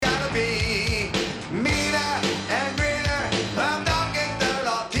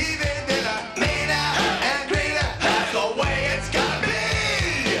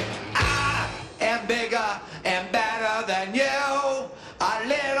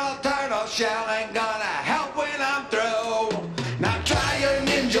shell ain't gonna help when I'm through. Now try your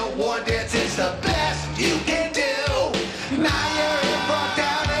ninja war dance, it's the best you can do. Now you're in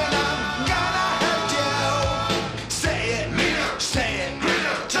Frogtown and I'm gonna hurt you. Say it, Mina, say it,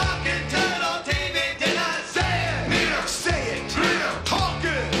 Mina. Talking turtle TV, did I say it? Mina, say it, Mina.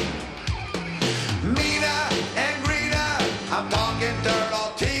 Talking. Mina and Greta, I'm talking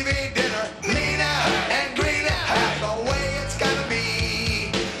turtle TV dinner. Mina and Greta, that's the way it's gotta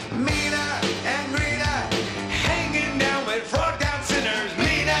be. Mina and Greta, hanging down with Frogtown sinners.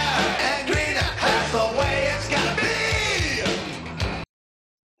 Mina and Greta, that's the way it's gotta be.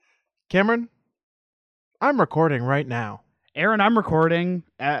 Cameron, I'm recording right now. Aaron, I'm recording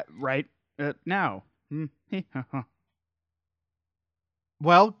right now.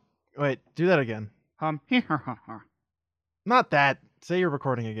 Well, wait, do that again. Oh, Not that. Say you're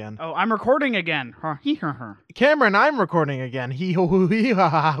recording again. I'm recording again. Cameron, I'm recording again. Hee hoo hoo hee ha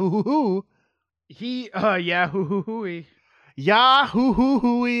ha hoo hoo. Yeah, hoo. Yahoo hoo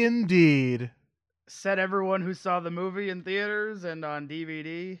hoo indeed. Said everyone who saw the movie in theaters and on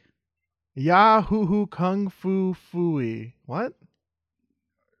DVD. Yahoo hoo kung fu fooey. What?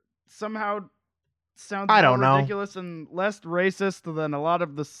 Somehow sounds I don't more know. ridiculous and less racist than a lot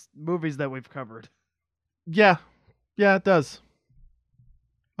of the movies that we've covered. Yeah, it does.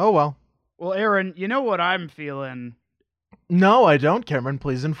 Oh well. Well, Aaron, you know what I'm feeling? No, I don't, Cameron.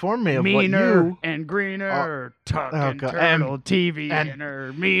 Please inform me of what Meaner you... and greener, talking God. turtle TV and-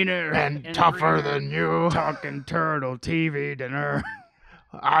 dinner. Meaner and tougher greener, than you. talking turtle TV dinner.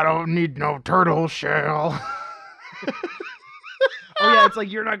 I don't need no turtle shell. Oh yeah, it's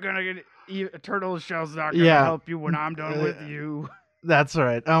like you're not gonna get turtle shell's not gonna Yeah. help you when I'm done with you. That's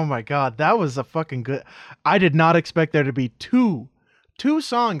right. Oh my God, that was a fucking good... I did not expect there to be two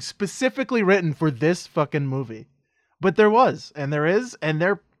songs specifically written for this fucking movie. But there was, and there is, and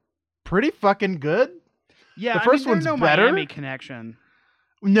they're pretty fucking good. Yeah, The first there's one's no better. Miami connection.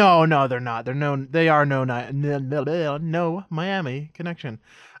 No, they're not. They are no Miami connection.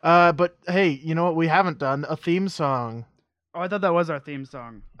 But hey, you know what we haven't done? A theme song. Oh, I thought that was our theme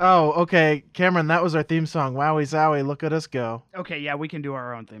song. Oh, okay, Cameron, that was our theme song. Wowie zowie, look at us go. Okay, yeah, we can do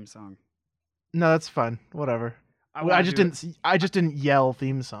our own theme song. No, that's fine. Whatever. I wanna just do didn't. I just didn't yell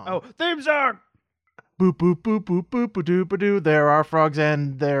theme song. Oh, theme song. Boop boop boop boop boop boop doo ba doo. There are frogs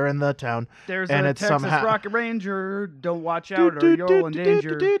and they're in the town. There's And a it's Texas somehow- Rocket Ranger. Don't watch out or you'll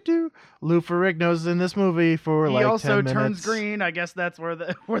endanger. Lou Ferrigno's in this movie for He like also 10 minutes. turns green. I guess that's where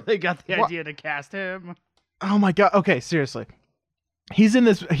they got the What? idea to cast him. Oh my God. Okay, seriously. He's in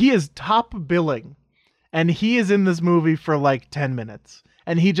this. He is top billing, and he is in this movie for like 10 minutes,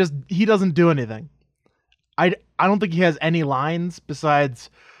 and he doesn't do anything. I don't think he has any lines besides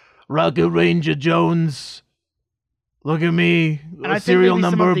Rocket Ranger Jones. Look at me. And I think Serial maybe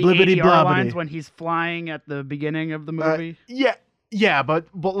number some of the blibbity ADR lines blobbity. when he's flying at the beginning of the movie. Yeah, but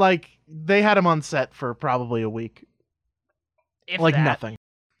like they had him on set for probably a week. If Like that. nothing.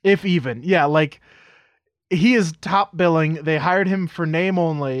 If even. Yeah, like he is top billing. They hired him for name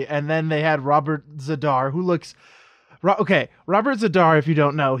only, and then they had Robert Zadar, who looks... Okay, Robert Zadar, if you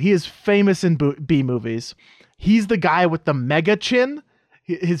don't know, he is famous in B movies. He's the guy with the mega chin.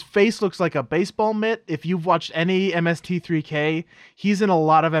 His face looks like a baseball mitt. If you've watched any MST3K, he's in a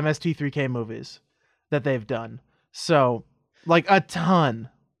lot of MST3K movies that they've done. So, like a ton.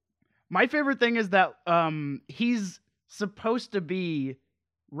 My favorite thing is that he's supposed to be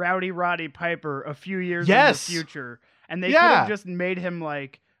Roddy Piper a few years in the future. And they could have just made him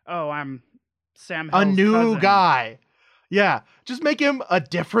like, oh, I'm Sam Hell's A new cousin. guy. Yeah, just make him a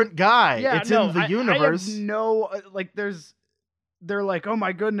different guy. Yeah, It's in the universe. I have no, they're like, oh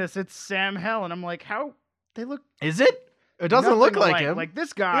my goodness, it's Sam Hell. And I'm like, how? They look... Is it? It doesn't nothing look like alike. him. Like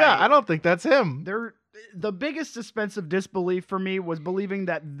this guy. Yeah, I don't think that's him. The biggest suspense of disbelief for me was believing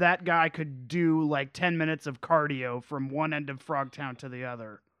that guy could do like 10 minutes of cardio from one end of Frogtown to the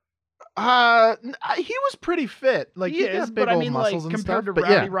other. He was pretty fit. Like He he is, had big but I old mean, like muscles and compared stuff. to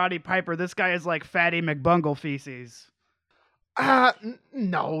But Roddy Piper, this guy is like Fatty McBungle feces.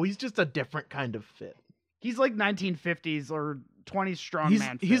 No, he's just a different kind of fit. He's like 1950s or 20s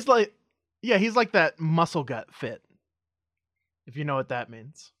strongman. He's like, yeah, he's like that muscle gut fit. If you know what that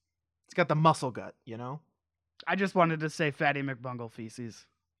means, it's got the muscle gut. You know. I just wanted to say Fatty McBungle feces.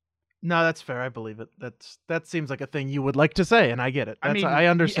 No, that's fair. I believe it. That seems like a thing you would like to say, and I get it. I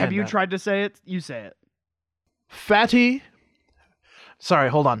understand. Have you that. tried to say it? You say it. Fatty. Sorry,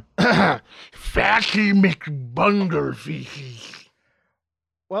 hold on. Fatty McBungle feces.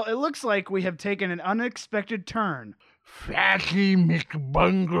 Well, it looks like we have taken an unexpected turn Fatty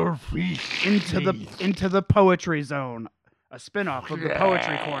McBungle feces. into the poetry zone, a spin-off of the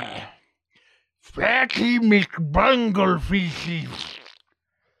Poetry Corner. Fatty McBunglefish.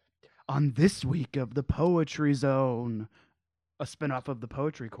 On this week of the Poetry Zone, a spinoff of the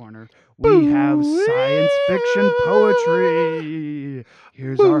Poetry Corner, we have science fiction poetry.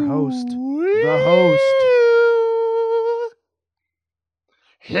 Here's our host, the host.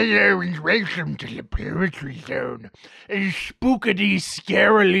 Hello and welcome to the Poetry Zone, a spookity,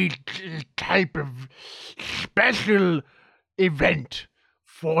 scarily type of special event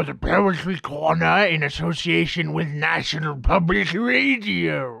for the Poetry Corner in association with National Public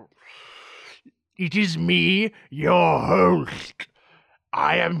Radio. It is me, your host.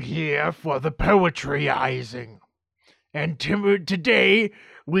 I am here for the poetryizing. And today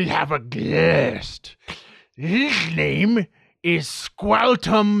we have a guest. His name is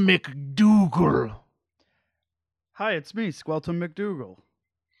Squeltum McDougal. Hi, it's me, Squeltum McDougal.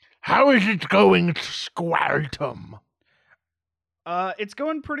 How is it going, Squeltum? It's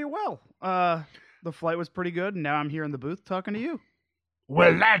going pretty well. The flight was pretty good, and now I'm here in the booth talking to you.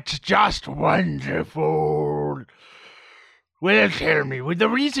 Well, that's just wonderful. Well, tell me, the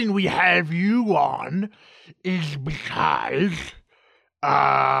reason we have you on is because,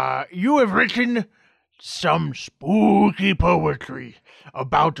 you have written some spooky poetry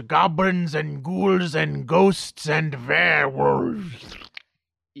about goblins and ghouls and ghosts and werewolves.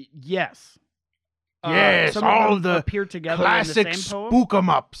 Yes. Yes, some all of them the appear together classic in the same poem.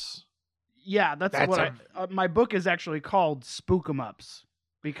 spook-em-ups. Yeah, that's what my book is actually called Spook 'em Ups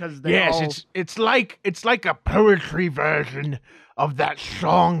because they all... it's like a poetry version of that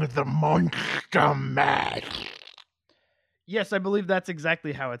song, The Monster Mash. Yes, I believe that's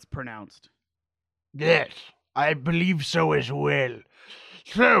exactly how it's pronounced. Yes, I believe so as well.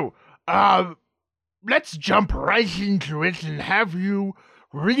 So, let's jump right into it and have you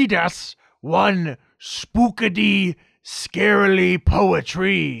read us one spookity, scarily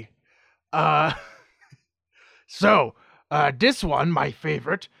poetry. This one, my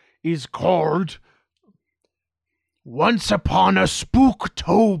favorite, is called Once Upon a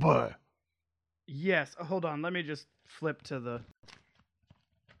Spooktober. Yes, hold on, let me just flip to the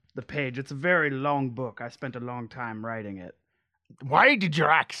page. It's a very long book. I spent a long time writing it. Why did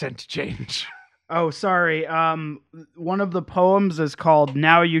your accent change? Oh, sorry. One of the poems is called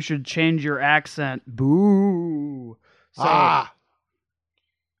Now You Should Change Your Accent. Boo. So, I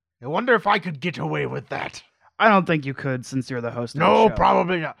wonder if I could get away with that. I don't think you could since you're the host of the No, show.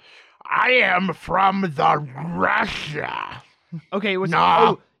 probably not. I am from the Russia. Okay, No.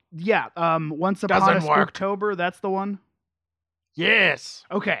 Oh, yeah. Once Upon a Doesn't work. Spooktober, that's the one? Yes.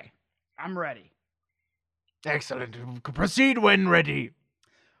 Okay, I'm ready. Excellent. Proceed when ready.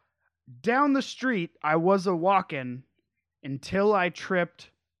 Down the street, I was a-walkin' until I tripped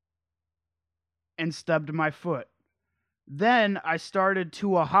and stubbed my foot. Then I started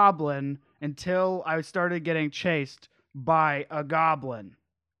to a-hobblin' until I started getting chased by a goblin.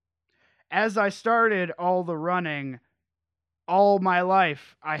 As I started all the running, all my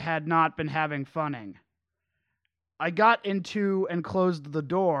life I had not been having funning. I got into and closed the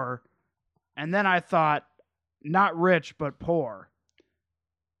door, and then I thought, not rich but poor.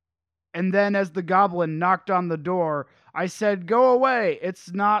 And then as the goblin knocked on the door, I said, go away,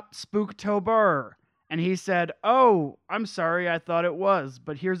 it's not Spooktober. And he said, oh, I'm sorry, I thought it was,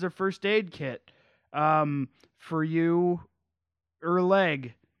 but here's a first aid kit for you,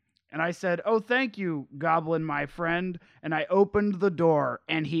 leg. And I said, oh, thank you, goblin, my friend. And I opened the door,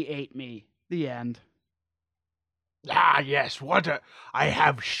 and he ate me. The end. Ah, yes, I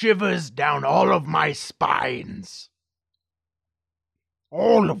have shivers down all of my spines.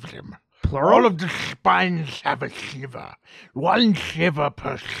 All of them. Plural? All of the spines have a shiver. One shiver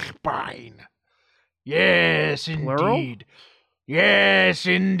per spine. Yes, Plural? indeed. Yes,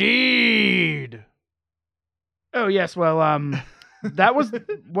 indeed. Oh, yes, well, that was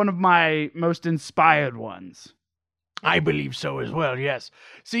one of my most inspired ones. I believe so as well, yes.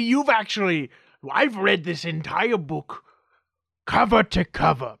 See, I've read this entire book cover to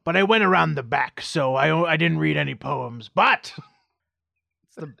cover, but I went around the back, so I didn't read any poems, but...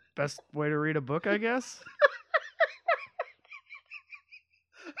 It's the best way to read a book, I guess.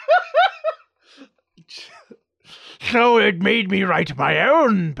 So it made me write my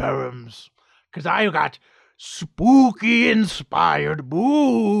own poems, because I got spooky inspired.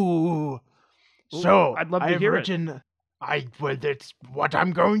 Boo! So I'd love to hear it. Well, that's what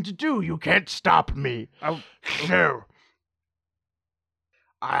I'm going to do. You can't stop me. Oh, So,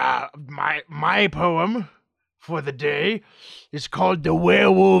 my poem for the day is called The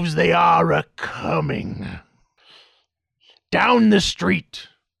Werewolves They Are A-Coming. Down the street,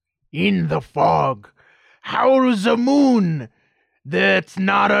 in the fog, howls a moon that's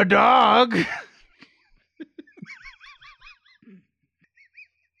not a dog.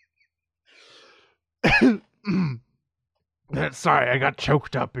 Sorry, I got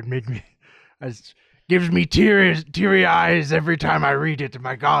choked up. It made me. It gives me teary eyes every time I read it.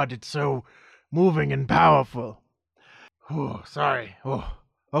 My God, it's so moving and powerful. Oh, sorry. Oh,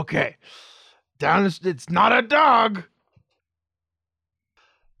 okay. It's not a dog.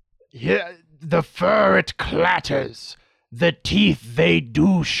 Yeah, the fur it clatters, the teeth they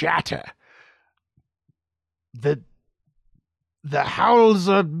do shatter. The howls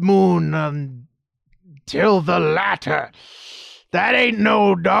of moon until the latter. That ain't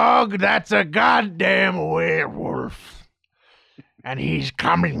no dog, that's a goddamn werewolf. And he's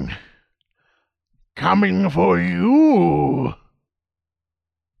coming for you.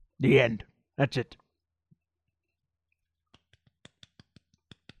 The end. That's it.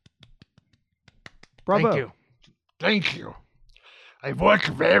 Bravo. Thank you. I've worked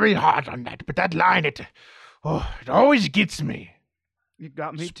very hard on that, but that line, it always gets me. You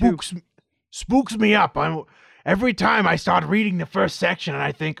got me too. Spooks me up. Every time I start reading the first section and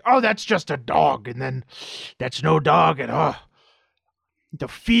I think, oh, that's just a dog, and then that's no dog, and the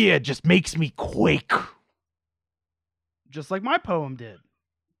fear just makes me quake. Just like my poem did.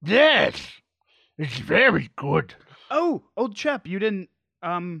 Yes, it's very good. Oh, old chap, you didn't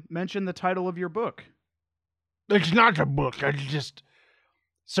mention the title of your book. It's not a book. It's just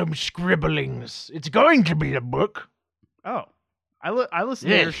some scribblings. It's going to be a book. Oh, I listen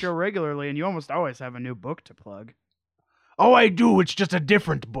to your show regularly, and you almost always have a new book to plug. Oh, I do. It's just a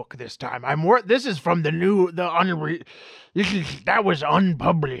different book this time. This is from that was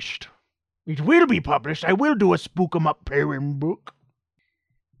unpublished. It will be published. I will do a spook 'em up poem book.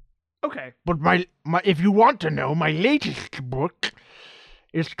 Okay. But my if you want to know, my latest book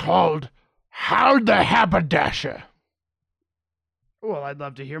is called How the Haberdasher. Well, I'd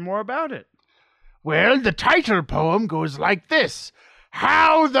love to hear more about it. Well, the title poem goes like this.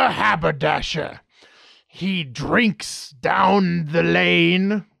 How the Haberdasher. He drinks down the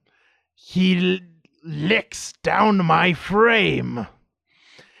lane. He licks down my frame.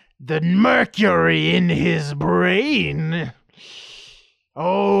 The mercury in his brain.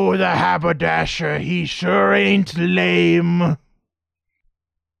 Oh, the haberdasher, he sure ain't lame.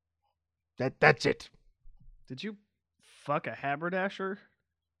 That's it. Did you fuck a haberdasher?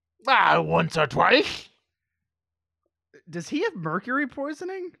 Once or twice. Does he have mercury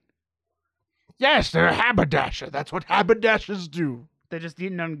poisoning? Yes, they're a haberdasher. That's what haberdashers do. They just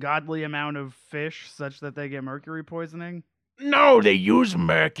eat an ungodly amount of fish such that they get mercury poisoning? No, they use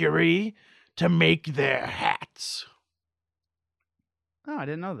mercury to make their hats. Oh, I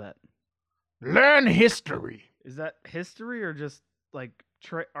didn't know that. Learn history. Is that history or just like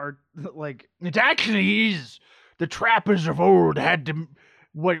art? Like it actually is. The trappers of old had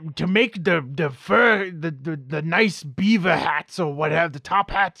to make the fur, the nice beaver hats or whatever, the top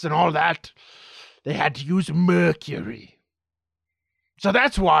hats and all that. They had to use mercury. So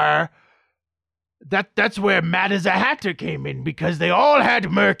that's why that's where Mad as a Hatter came in, because they all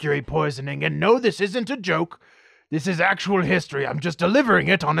had mercury poisoning. And no, this isn't a joke. This is actual history. I'm just delivering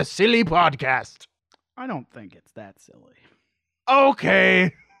it on a silly podcast. I don't think it's that silly.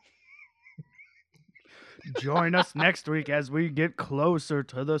 Okay. Join us next week as we get closer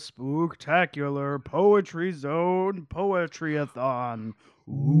to the spooktacular Poetry Zone Poetry-a-thon.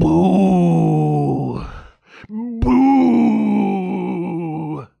 Boo! Boo!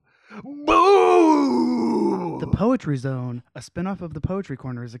 Boo! The Poetry Zone, a spinoff of the Poetry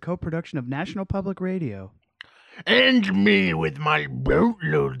Corner, is a co-production of National Public Radio. And me with my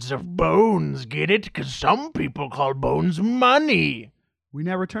boatloads of bones, get it? Because some people call bones money. We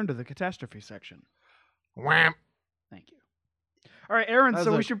now return to the catastrophe section. Wham. Thank you. All right, Aaron,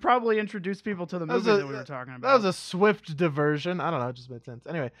 so we should probably introduce people to the movie that we were talking about. That was a swift diversion. I don't know, it just made sense.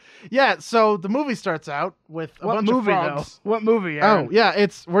 Anyway, yeah, so the movie starts out with a bunch of frogs. What movie, Aaron? Oh, yeah,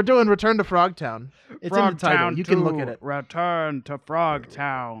 we're doing Return to Frogtown. It's in the title. You can look at it. Return to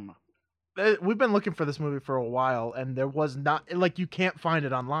Frogtown. We've been looking for this movie for a while, and there was not, like, you can't find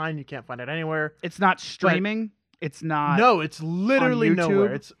it online. You can't find it anywhere. It's not streaming. It's not. No, it's literally on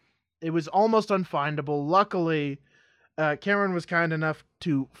nowhere. It was almost unfindable. Luckily, Cameron was kind enough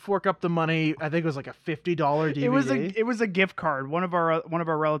to fork up the money. I think it was like a $50 DVD. It was a gift card. One of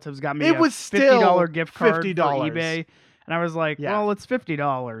our relatives got me. It was still $50 gift card $50 for eBay, and I was like, well, it's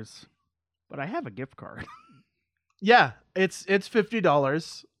 $50, but I have a gift card. Yeah, it's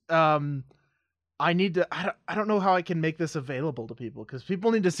 $50. I need to. I don't know how I can make this available to people, because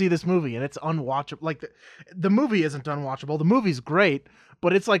people need to see this movie, and it's unwatchable. Like the movie isn't unwatchable. The movie's great,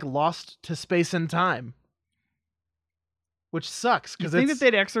 but it's like lost to space and time, which sucks. You think that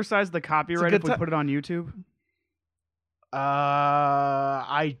they'd exercise the copyright if we put it on YouTube?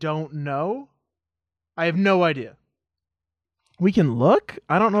 I don't know. I have no idea. We can look.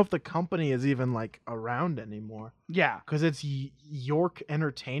 I don't know if the company is even like around anymore. Yeah, because it's York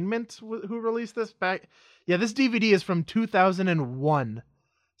Entertainment who released this back. Yeah, this DVD is from 2001,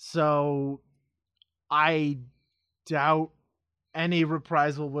 so I doubt any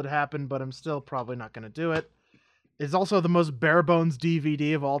reprisal would happen, but I'm still probably not going to do it. It's also the most bare bones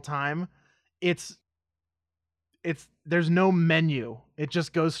DVD of all time. It's there's no menu. It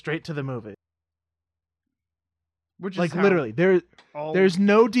just goes straight to the movie. Which like is literally there's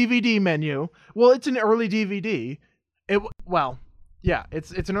no DVD menu. Well, it's an early DVD. It's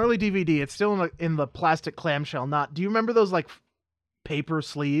an early DVD. It's still in the plastic clamshell. Do you remember those like paper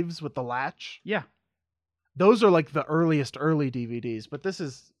sleeves with the latch? Yeah. Those are like the earliest early DVDs, but this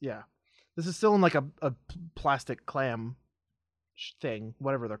is still in like a plastic clam thing,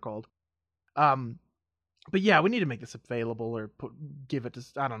 whatever they're called. But yeah, we need to make this available or give it to,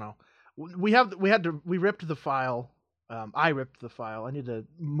 I don't know. We ripped the file. I ripped the file. I need to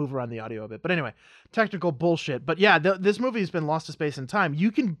move around the audio a bit. But anyway, technical bullshit. But yeah, this movie's been lost to space and time.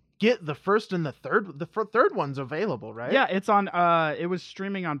 You can get the first and the third. The third one's available, right? Yeah, it's on. It was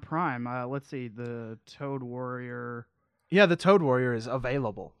streaming on Prime. Let's see, the Toad Warrior. Yeah, the Toad Warrior is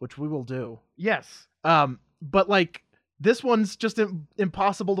available, which we will do. Yes. But like this one's just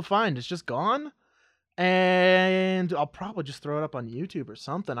impossible to find. It's just gone. And I'll probably just throw it up on YouTube or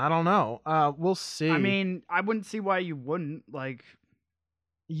something. I don't know. We'll see. I mean, I wouldn't see why you wouldn't. Like,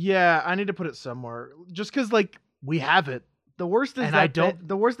 yeah, I need to put it somewhere. Just because, like, we have it. The worst is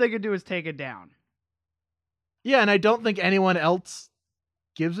the worst they could do is take it down. Yeah, and I don't think anyone else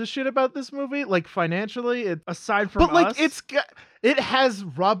gives a shit about this movie. Like financially, aside from us, it has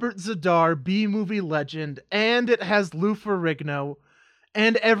Robert Zadar, B movie legend, and it has Lou Ferrigno.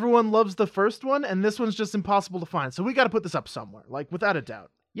 And everyone loves the first one, and this one's just impossible to find. So we got to put this up somewhere, like without a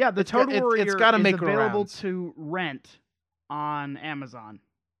doubt. Yeah, the Toad Warrior it's gotta is make available to rent on Amazon.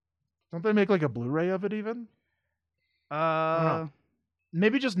 Don't they make like a Blu-ray of it even?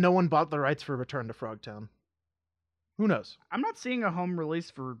 Maybe just no one bought the rights for Return to Frogtown. Who knows? I'm not seeing a home release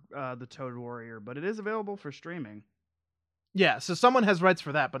for the Toad Warrior, but it is available for streaming. Yeah, so someone has rights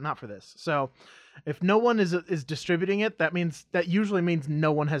for that, but not for this. So if no one is distributing it, that usually means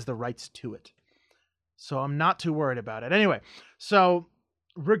no one has the rights to it. So I'm not too worried about it. Anyway, so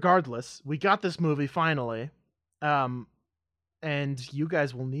regardless, we got this movie finally. And you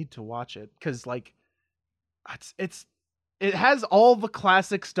guys will need to watch it because like it has all the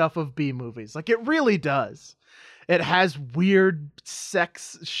classic stuff of B movies. Like it really does. It has weird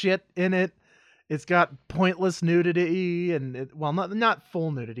sex shit in it. It's got pointless nudity and not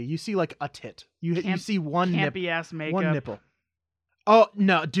full nudity. You see like a tit. You see one campy ass makeup. One nipple. Oh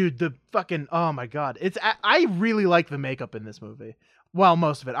no, dude! The fucking oh my god! I really like the makeup in this movie. Well,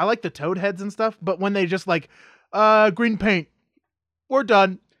 most of it. I like the toad heads and stuff, but when they just like, green paint, we're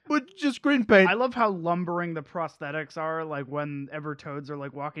done. With just green paint. I love how lumbering the prosthetics are. Like whenever toads are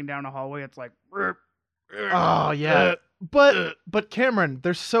like walking down a hallway, it's like. Oh yeah. But Cameron,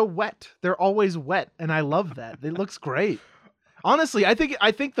 they're so wet. They're always wet, and I love that. It looks great. Honestly, I think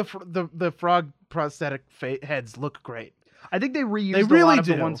the frog prosthetic heads look great. I think they reused a lot of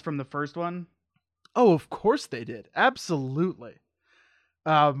the ones from the first one. Oh, of course they did. Absolutely.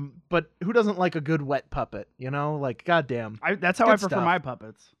 But who doesn't like a good wet puppet? You know, like goddamn. That's how I prefer my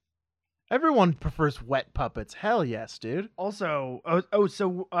puppets. Everyone prefers wet puppets. Hell yes, dude. Also,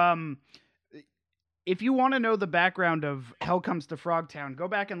 if you want to know the background of Hell Comes to Frogtown, go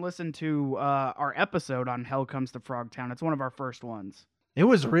back and listen to our episode on Hell Comes to Frogtown. It's one of our first ones. It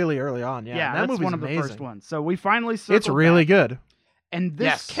was really early on, yeah. Yeah, that that's one of amazing. the first ones. So we finally circled It's really good. And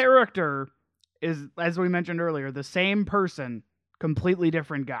this character is, as we mentioned earlier, the same person, completely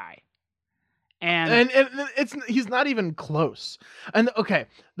different guy. And he's not even close. And okay,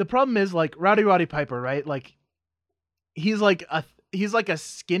 the problem is like Roddy Piper, right? Like he's like a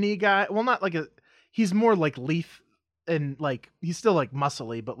skinny guy. Well, not like he's more like Leaf and like he's still like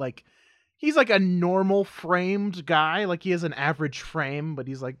muscly, but like he's like a normal framed guy. Like he has an average frame, but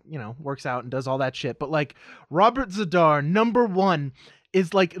he's like, you know, works out and does all that shit. But like Robert Zadar, number one,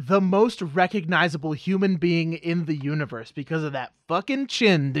 is like the most recognizable human being in the universe because of that fucking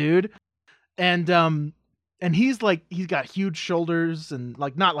chin, dude. And he's got huge shoulders and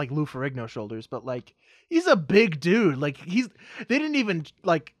like not like Lou Ferrigno shoulders, but like he's a big dude. Like they didn't even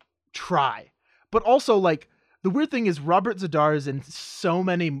like try. But also like the weird thing is Robert Zadar is in so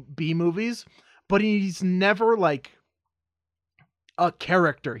many B movies, but he's never like a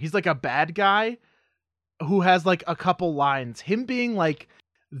character. He's like a bad guy who has like a couple lines. Him being like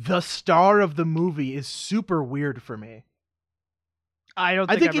the star of the movie is super weird for me.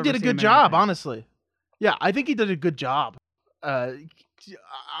 I think he did a good job, honestly. Yeah, I think he did a good job.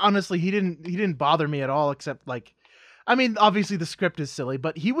 Honestly, he didn't bother me at all, except like, I mean, obviously the script is silly,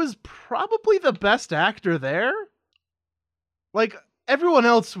 but he was probably the best actor there. Like, everyone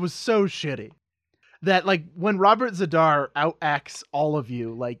else was so shitty that, like, when Robert Zadar outacts all of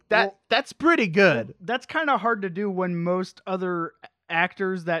you, like, that's pretty good. Well, that's kind of hard to do when most other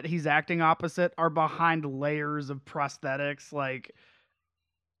actors that he's acting opposite are behind layers of prosthetics, like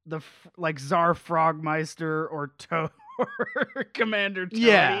like Czar Frogmeister or or Commander Tony.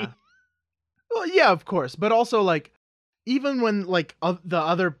 Yeah. Well, yeah, of course, but also, like, even when, like, the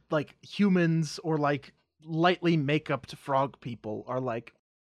other, like, humans or, like, lightly make-upped frog people are, like,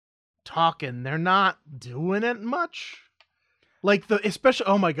 talking, they're not doing it much. Like, especially,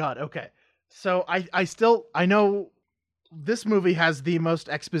 oh my god, okay. So, I know this movie has the most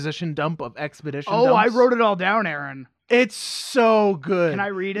exposition dump of expedition dumps. I wrote it all down, Aaron. It's so good. Can I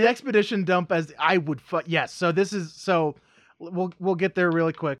read it? The expedition dump as I would yes. So this is we'll get there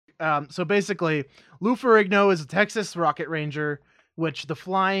really quick. So basically, Lou Ferrigno is a Texas Rocket Ranger, which the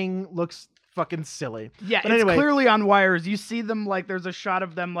flying looks fucking silly. Yeah, but it's anyway, clearly on wires. You see them, like, there's a shot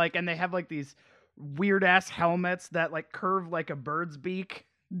of them, like, and they have like these weird ass helmets that like curve like a bird's beak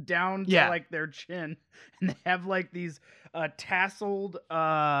down to like their chin, and they have like these tasseled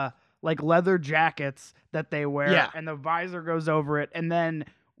like leather jackets that they wear, and the visor goes over it. And then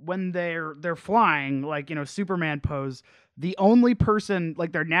when they're flying, like, you know, Superman pose, the only person,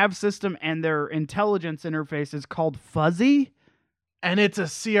 like, their nav system and their intelligence interface is called Fuzzy, and it's a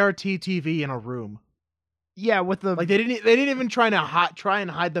CRT TV in a room. Yeah, with the, like, they didn't even try and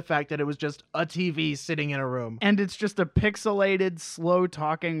hide the fact that it was just a TV sitting in a room, and it's just a pixelated, slow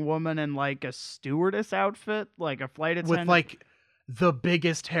talking woman in like a stewardess outfit, like a flight attendant with like the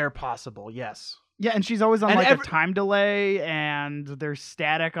biggest hair possible. Yes. Yeah, and she's always on a time delay, and there's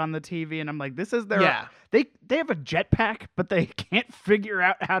static on the TV, and I'm like, this is their... Yeah. They have a jetpack, but they can't figure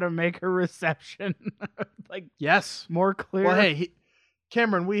out how to make her reception like more clear. Well, hey,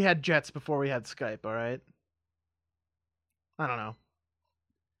 Cameron, we had jets before we had Skype, all right? I don't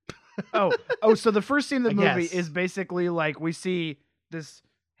know. So the first scene of the movie is basically like we see this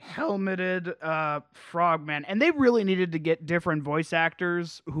helmeted frogman, and they really needed to get different voice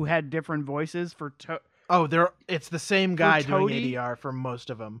actors who had different voices for it's the same guy doing ADR for most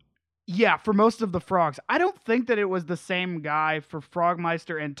of them. Yeah, for most of the frogs. I don't think that it was the same guy for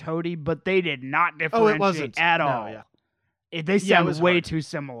Frogmeister and Toady, but they did not differentiate at all. They sound way too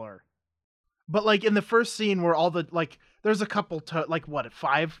similar. But like in the first scene where all the like there's a couple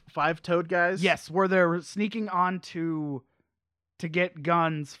five toad guys? Yes, where they're sneaking on to get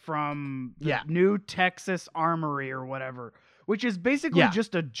guns from the New Texas Armory or whatever, which is basically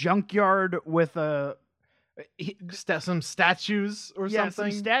just a junkyard with some statues or something.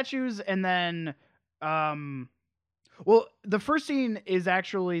 Some statues, and then well, the first scene is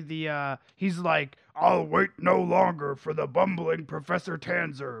actually he's like, "I'll wait no longer for the bumbling Professor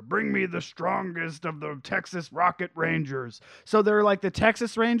Tanzer. Bring me the strongest of the Texas Rocket Rangers." So they're like the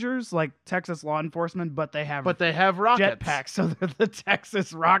Texas Rangers, like Texas law enforcement, but they have rockets. Jetpacks, so they're the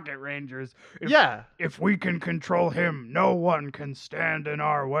Texas Rocket Rangers. If we can control him, no one can stand in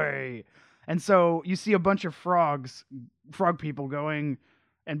our way. And so you see a bunch of frog people going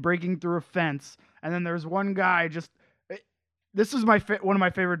and breaking through a fence, and then there's one guy just... This is one of my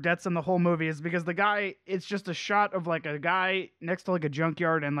favorite deaths in the whole movie, is because the guy, it's just a shot of like a guy next to like a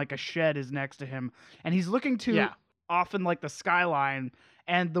junkyard, and like a shed is next to him, and he's looking off in like the skyline,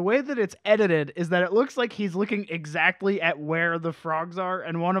 and the way that it's edited is that it looks like he's looking exactly at where the frogs are,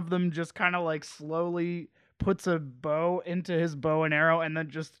 and one of them just kind of like slowly puts a bow into his bow and arrow and then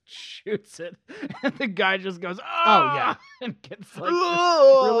just shoots it, and the guy just goes, and gets like this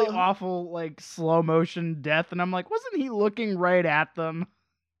really awful like slow motion death, and I'm like, wasn't he looking right at them?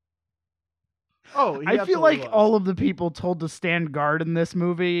 I feel like all of the people told to stand guard in this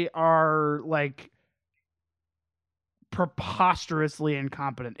movie are like preposterously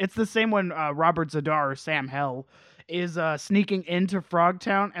incompetent. It's the same when Robert Zadar or Sam Hell is sneaking into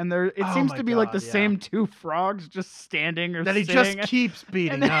Frogtown, and it seems to be like the same two frogs just standing or that he just keeps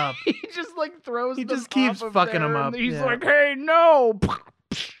beating up. He just like throws. He just keeps fucking them up. He's like, "Hey, no,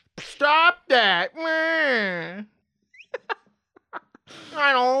 stop that! I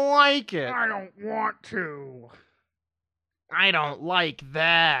don't like it. I don't want to. I don't like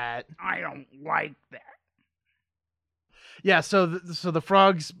that. I don't like that." Yeah. So the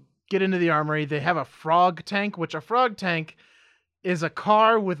frogs get into the armory. They have a frog tank, which a frog tank is a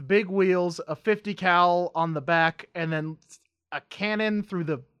car with big wheels, a 50 cal on the back, and then a cannon through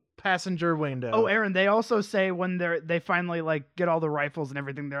the passenger window. Oh, Aaron, they also say when they finally like get all the rifles and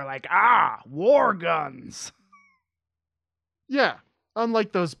everything, they're like, war guns. Yeah,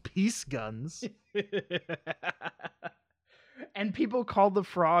 unlike those peace guns. And people call the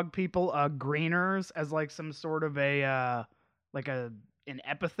frog people greeners as like some sort of a an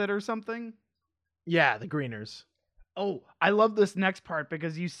epithet or something. Yeah, the greeners. Oh, I love this next part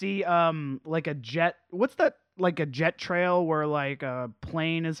because you see like a jet. What's that? Like a jet trail where like a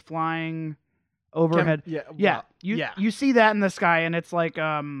plane is flying overhead. You see that in the sky, and it's like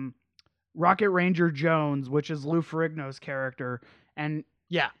Rocket Ranger Jones, which is Lou Ferrigno's character, and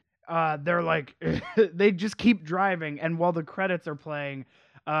they're like they just keep driving, and while the credits are playing,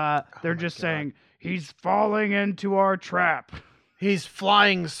 they're just saying he's falling into our trap. He's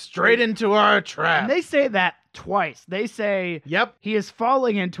flying straight into our trap. And they say that twice. They say, "Yep, he is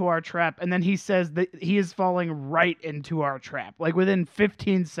falling into our trap," and then he says that he is falling right into our trap, like within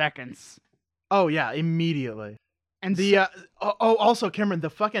 15 seconds. Oh yeah, immediately. And the also Cameron, the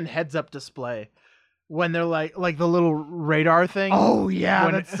fucking heads-up display when they're like the little radar thing. Oh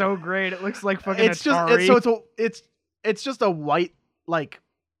yeah, that's so great. It looks like fucking Atari. It's just a white like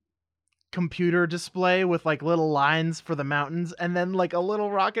computer display with like little lines for the mountains, and then like a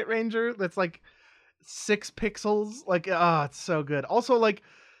little Rocket Ranger that's like 6 pixels. Like, it's so good. Also, like,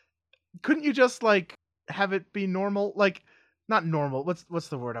 couldn't you just like have it be normal? Like, not normal. What's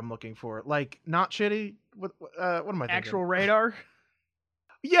the word I'm looking for? Like, not shitty. What am I thinking? Actual radar.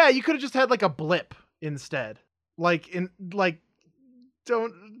 Yeah, you could have just had like a blip instead. Don't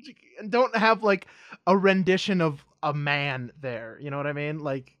have like a rendition of a man there. You know what I mean?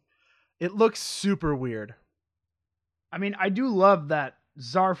 Like, it looks super weird. I mean, I do love that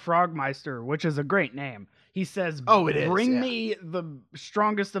Czar Frogmeister, which is a great name. He says, bring me the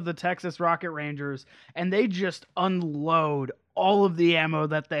strongest of the Texas Rocket Rangers, and they just unload all of the ammo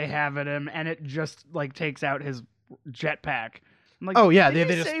that they have in him, and it just like takes out his jetpack. I'm like, they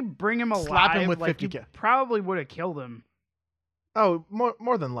just say bring him alive. Slap him with like, 50 you probably would have killed him. Oh,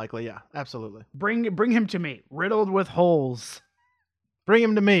 more than likely, yeah, absolutely. Bring him to me, riddled with holes. Bring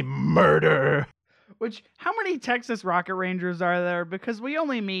him to me, murder. Which, how many Texas Rocket Rangers are there? Because we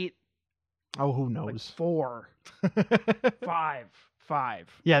only meet... Oh, who knows? Like 4. 5.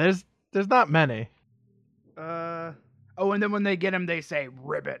 Yeah, there's not many. And then when they get him, they say,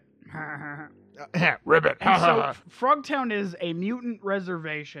 ribbit. Ribbit. And so, Frogtown is a mutant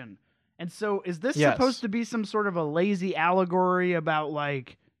reservation. And so, is this supposed to be some sort of a lazy allegory about,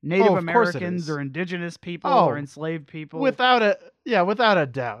 like, Native Americans or indigenous people or enslaved people? Without a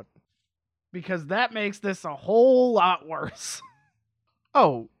doubt. Because that makes this a whole lot worse.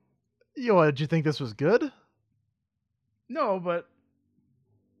 Oh, did you think this was good? No, but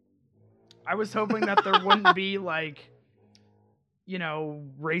I was hoping that there wouldn't be like,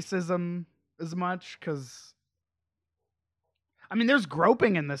 racism as much. Because, I mean, there's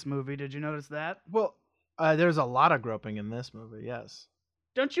groping in this movie. Did you notice that? Well, there's a lot of groping in this movie. Yes.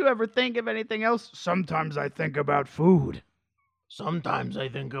 Don't you ever think of anything else? Sometimes I think about food. Sometimes I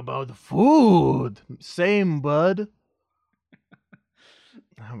think about food. Same, bud.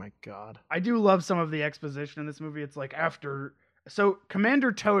 Oh my god. I do love some of the exposition in this movie. It's like so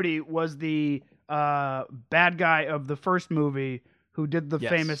Commander Toady was the bad guy of the first movie who did the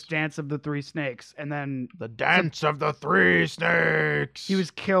famous Dance of the Three Snakes, and then the Dance of the Three Snakes. He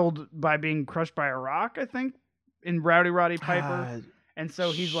was killed by being crushed by a rock, I think, in Rowdy Piper. And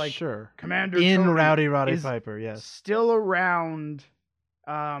so he's like, Commander in Toady Rowdy Piper, yes, still around,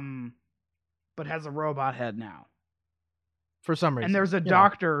 but has a robot head now for some reason. And there's a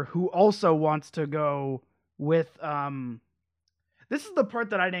doctor who also wants to go with. This is the part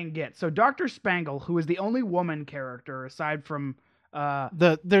that I didn't get. So Dr. Spangle, who is the only woman character aside from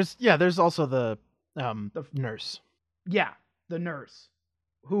there's also the nurse. Yeah, the nurse,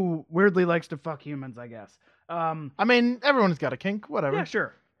 who weirdly likes to fuck humans, I guess. I mean, everyone's got a kink, whatever. Yeah,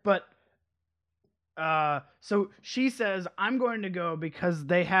 sure. But so she says, I'm going to go because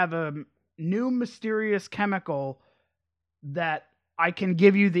they have a new mysterious chemical that I can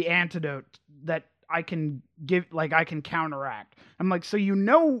give you the antidote that I can give, like I can counteract. I'm like, so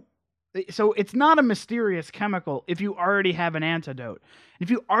it's not a mysterious chemical if you already have an antidote. If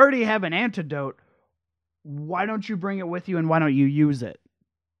you already have an antidote, why don't you bring it with you and why don't you use it?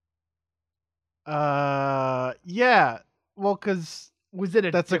 Yeah. Well, because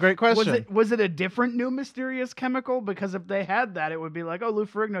that's a great question. Was it a different new mysterious chemical? Because if they had that, it would be like, oh, Lou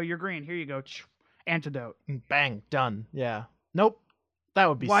Ferrigno, you're green. Here you go. Antidote. Bang. Done. Yeah. Nope. That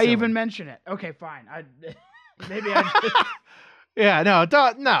would be Why silly. even mention it? Okay, fine. Yeah,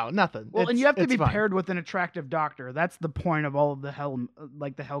 no, nothing. Well, and you have to be fine. paired with an attractive doctor. That's the point of all of the hell,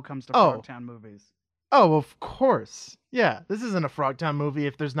 like the Hell Comes to Oh. Frogtown movies. Oh, of course. Yeah, this isn't a Frogtown movie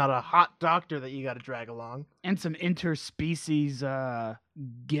if there's not a hot doctor that you got to drag along. And some interspecies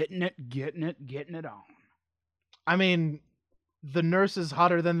getting it on. I mean, the nurse is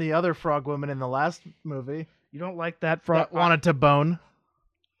hotter than the other frog woman in the last movie. You don't like that frog? That wanted to bone.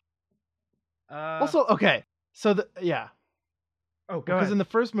 Also, okay. So yeah. Oh, go Because ahead. in the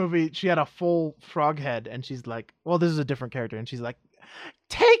first movie, she had a full frog head, and she's like, well, this is a different character, and she's like,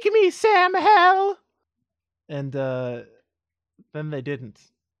 take me, Sam Hell! And then they didn't.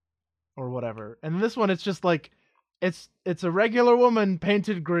 Or whatever. And this one, it's just like, it's a regular woman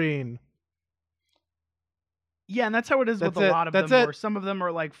painted green. Yeah, and that's how it is with a lot of them. Where some of them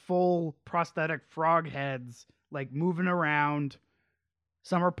are like full prosthetic frog heads, like moving around.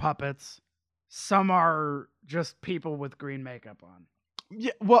 Some are puppets. Some are just people with green makeup on.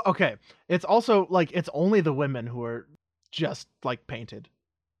 Yeah, well, okay. It's also like it's only the women who are just like painted.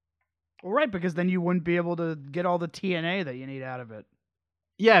 Well, right, because then you wouldn't be able to get all the TNA that you need out of it.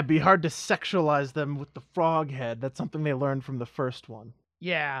 Yeah, it'd be hard to sexualize them with the frog head. That's something they learned from the first one.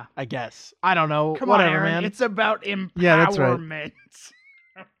 Yeah. I guess. I don't know. Come Whatever, on, Aaron. man. It's about empowerment. Yeah, that's right.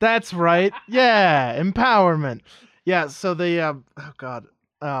 That's right. Yeah, empowerment. Yeah, so the oh god.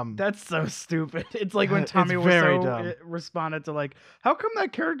 That's so stupid. It's like when Tommy Wiseau responded to like, how come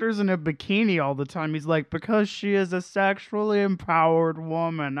that character's in a bikini all the time? He's like, because she is a sexually empowered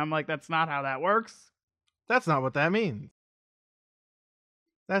woman. I'm like, that's not how that works. That's not what that means.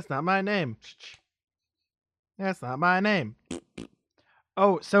 That's not my name. That's not my name.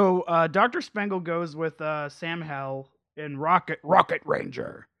 Oh, so Dr. Spangle goes with Sam Hell in Rocket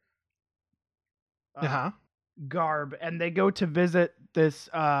Ranger. Garb, and they go to visit this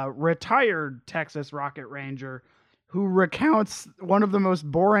retired Texas Rocket Ranger who recounts one of the most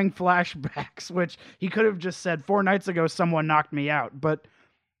boring flashbacks, which he could have just said 4 nights ago someone knocked me out,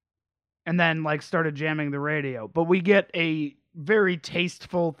 and then like started jamming the radio. But we get a very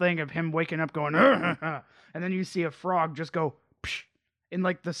tasteful thing of him waking up going and then you see a frog just go psh, in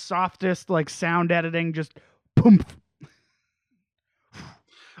like the softest like sound editing, just boom.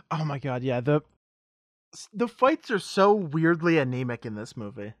 Oh my god, yeah, the fights are so weirdly anemic in this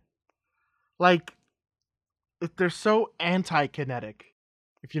movie. Like, they're so anti-kinetic,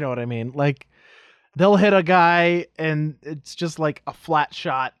 if you know what I mean. Like, they'll hit a guy and it's just like a flat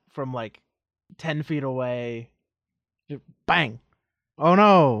shot from like 10 feet away. Bang. Oh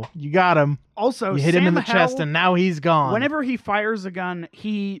no, you got him. Also, you hit him in the chest and now he's gone. Whenever he fires a gun,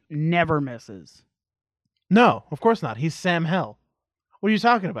 he never misses. No, of course not. He's Sam Hell. What are you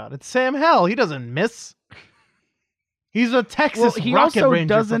talking about? It's Sam Hell. He doesn't miss. He's a Texas Rocket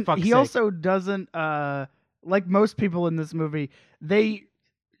Ranger, for fuck's sake. He also doesn't, like most people in this movie, they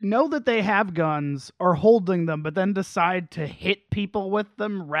know that they have guns or holding them, but then decide to hit people with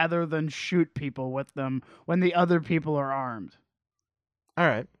them rather than shoot people with them when the other people are armed. All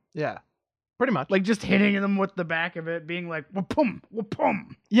right. Yeah. Pretty much. Like just hitting them with the back of it, being like, wha-pum,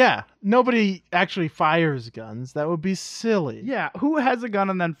 wha-pum. Yeah. Nobody actually fires guns. That would be silly. Yeah. Who has a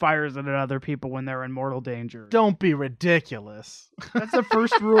gun and then fires it at other people when they're in mortal danger? Don't be ridiculous. That's the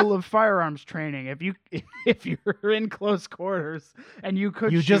first rule of firearms training. If you're in close quarters and you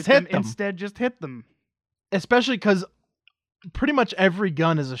could just hit them. Instead just hit them. Especially because pretty much every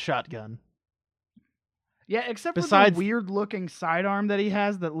gun is a shotgun. Yeah, except for the weird looking sidearm that he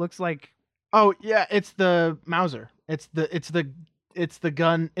has that looks like. Oh yeah, it's the Mauser. It's the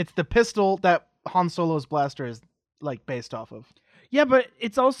gun. It's the pistol that Han Solo's blaster is like based off of. Yeah, but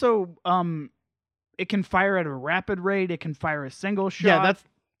it's also it can fire at a rapid rate. It can fire a single shot.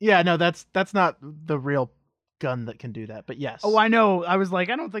 That's not the real gun that can do that. But yes. Oh, I know. I was like,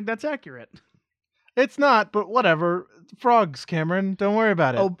 I don't think that's accurate. It's not, but whatever. Frogs, Cameron. Don't worry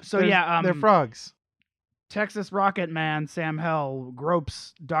about it. Oh, so they're frogs. Texas Rocket Man Sam Hell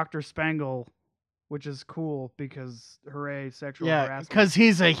gropes Dr. Spangle, which is cool because hooray, sexual harassment. Because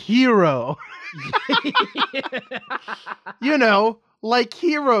he's a hero. You know, like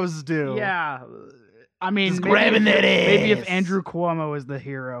heroes do. Yeah. I mean, just grabbing that ass. Maybe if Andrew Cuomo is the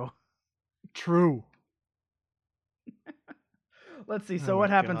hero. True. Let's see. So what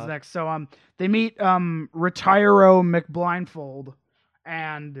happens next? So they meet Retiro McBlindfold.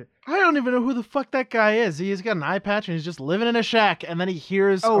 And I don't even know who the fuck that guy is. He's got an eye patch and he's just living in a shack. And then he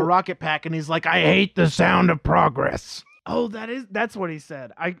hears a rocket pack and he's like, I hate the sound of progress. Oh, that's what he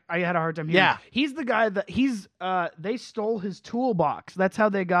said. I had a hard time hearing. Yeah. He's the guy that they stole his toolbox. That's how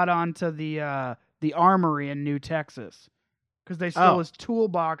they got onto the armory in New Texas. Because they stole his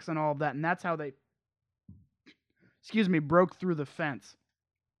toolbox and all of that. And that's how they broke through the fence.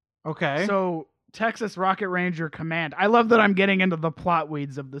 Okay. So Texas Rocket Ranger Command. I love that I'm getting into the plot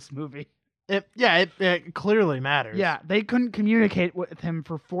weeds of this movie. It clearly matters. Yeah, they couldn't communicate with him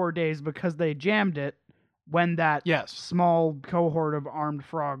for 4 days because they jammed it when that small cohort of armed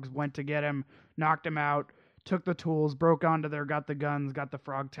frogs went to get him, knocked him out, took the tools, broke onto there, got the guns, got the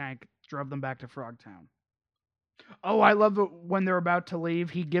frog tank, drove them back to Frogtown. Oh, I love it when they're about to leave.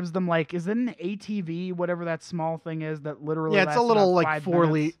 He gives them is it an ATV, whatever that small thing is that literally it's a little like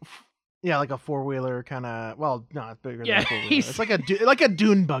like a 4-wheeler kind of. Well, no, it's bigger than Yeah, a 4-wheeler. It's like a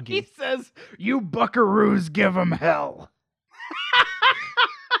dune buggy. He says, "You buckaroos, give 'em hell."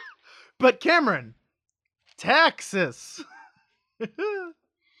 But Cameron, Texas.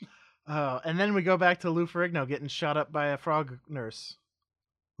 Oh, and then we go back to Lou Ferrigno getting shot up by a frog nurse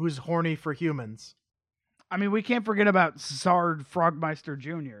who's horny for humans. I mean, we can't forget about Zard Frogmeister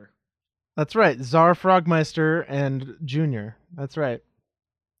Jr. That's right. Czar Frogmeister and Junior. That's right.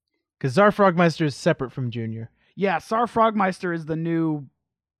 Because Czar Frogmeister is separate from Junior. Yeah, Czar Frogmeister is the new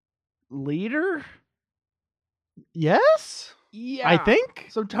leader? Yes? Yeah. I think.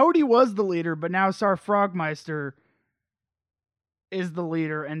 So Toady was the leader, but now Czar Frogmeister is the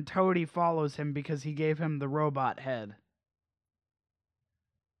leader, and Toady follows him because he gave him the robot head.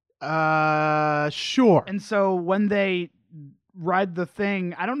 Sure. And so when they ride the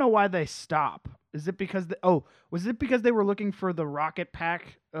thing, I don't know why they stop. Is it because was it because they were looking for the rocket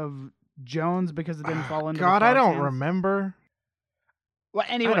pack of Jones because it didn't fall into the God, I don't hands? remember. Well,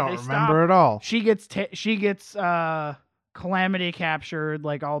 anyway, I don't they remember stop. at all. She gets Calamity captured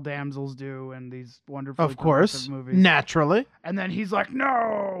like all damsels do in these wonderful movies. Naturally. And then he's like,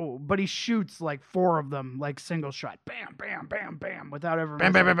 "No!" But he shoots like 4 of them, like single shot. Bam, bam, bam, bam, without ever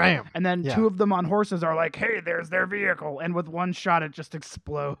Bam, missing. bam, bam, bam. And then 2 of them on horses are like, "Hey, there's their vehicle." And with one shot, it just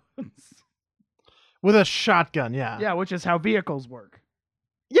explodes. With a shotgun, yeah. Yeah, which is how vehicles work.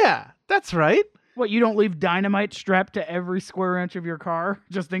 Yeah, that's right. What, you don't leave dynamite strapped to every square inch of your car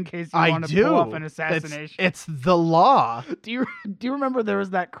just in case you want to pull off an assassination? It's the law. Do you remember there was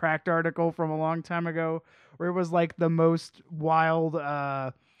that Cracked article from a long time ago where it was like the most wild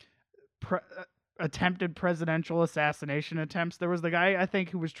attempted presidential assassination attempts? There was the guy, I think,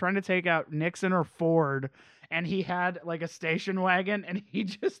 who was trying to take out Nixon or Ford, and he had like a station wagon, and he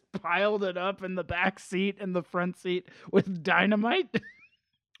just piled it up in the back seat and the front seat with dynamite.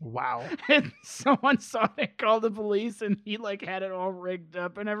 Wow. And someone saw it, called the police, and he like had it all rigged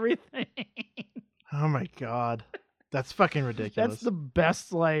up and everything. Oh my God. That's fucking ridiculous. That's the best,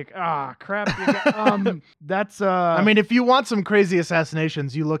 crap. That's I mean, if you want some crazy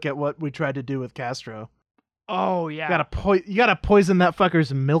assassinations, you look at what we tried to do with Castro. Oh yeah. You gotta poison that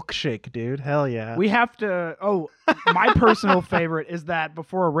fucker's milkshake, dude. Hell yeah. We have to my personal favorite is that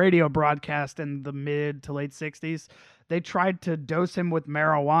before a radio broadcast in the mid to late 60s, they tried to dose him with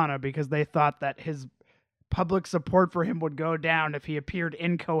marijuana because they thought that his public support for him would go down if he appeared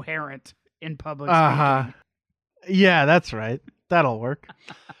incoherent in public speaking. Yeah, that's right. That'll work.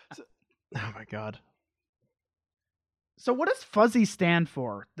 Oh my God. So what does fuzzy stand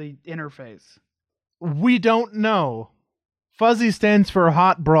for, the interface? We don't know. Fuzzy stands for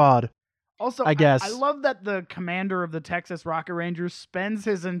hot broad. Also, I guess. I love that the commander of the Texas Rocket Rangers spends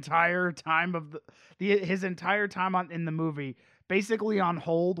his entire time in the movie basically on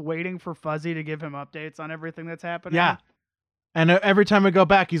hold, waiting for Fuzzy to give him updates on everything that's happening. Yeah. And every time we go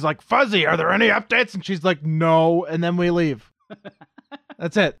back, he's like, "Fuzzy, are there any updates?" And she's like, "No." And then we leave.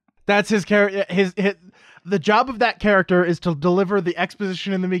 That's it. That's his character. The job of that character is to deliver the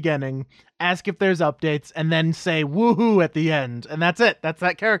exposition in the beginning, ask if there's updates, and then say woohoo at the end. And that's it. That's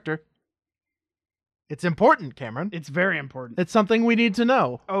that character. It's important, Cameron. It's very important. It's something we need to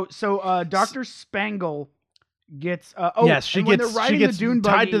know. Oh, so Dr. Spangle gets yes, she gets the dune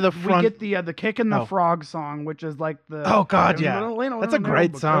tied buggy, to the front. We get the Kick and the Frog song, which is like the that's a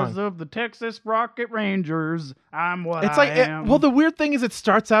great song. Because of the Texas Rocket Rangers, I'm what it's I like am. Well, the weird thing is it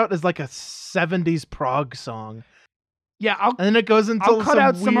starts out as like a 70s prog song. Yeah, and then it goes into I'll cut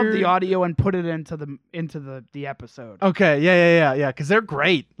out some of the audio and put it into the episode. Okay, yeah, because they're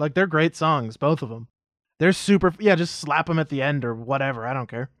great. Like, they're great songs, both of them. They're super. Yeah, just slap them at the end or whatever. I don't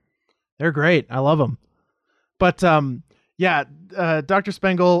care. They're great. I love them. But Dr.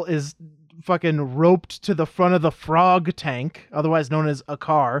 Spangle is fucking roped to the front of the frog tank, otherwise known as a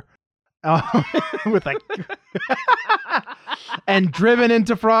car, with like, and driven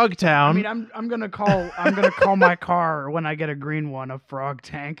into Frogtown. I mean, I'm gonna call my car when I get a green one a frog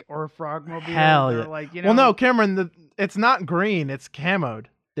tank or a frogmobile. Hell yeah! Like, Well, no, Cameron, it's not green. It's camoed.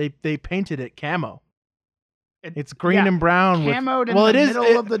 They painted it camo. It's green and brown. Camoed in the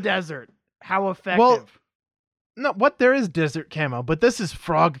middle of the desert. How effective? Well, No, what there is desert camo, but this is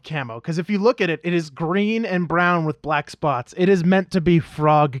frog camo. Because if you look at it, it is green and brown with black spots. It is meant to be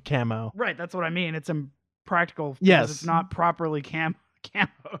frog camo. Right, that's what I mean. It's impractical because Yes. it's not properly camoed.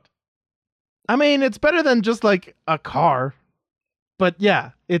 I mean, it's better than just like a car. But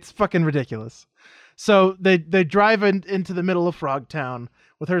yeah, it's fucking ridiculous. So they drive into the middle of Frogtown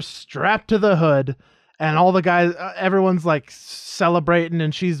with her strapped to the hood, and all the guys, everyone's like celebrating,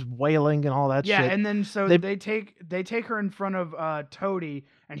 and she's wailing and all that shit. Yeah, and then so they take her in front of Toady,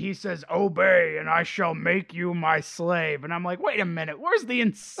 and he says, "Obey, and I shall make you my slave." And I'm like, wait a minute, where's the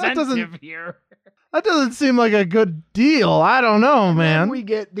incentive here? That doesn't seem like a good deal. I don't know, man. Then we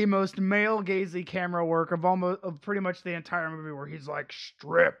get the most male gazy camera work of pretty much the entire movie, where he's like,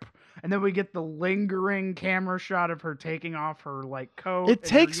 "Strip," and then we get the lingering camera shot of her taking off her like coat. It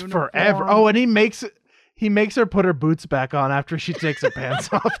takes forever. Oh, and he makes her put her boots back on after she takes her pants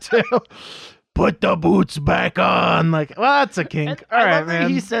off too. Put the boots back on. Like, well, that's a kink. All right, man.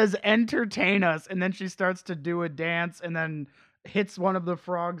 He says, "Entertain us," and then she starts to do a dance, and then hits one of the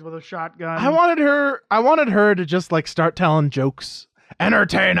frogs with a shotgun. I wanted her to just like start telling jokes.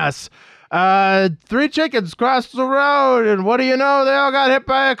 Entertain us. 3 chickens crossed the road, and what do you know? They all got hit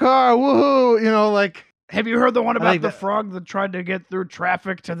by a car. Woohoo! You know, like. Have you heard the one about the frog that tried to get through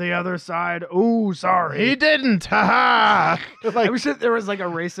traffic to the other side? Ooh, sorry. He didn't. Ha ha. I wish that there was like a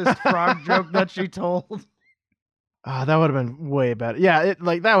racist frog joke that she told. Oh, that would have been way better. Yeah,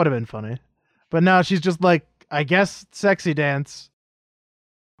 that would have been funny. But now she's just like, I guess, sexy dance.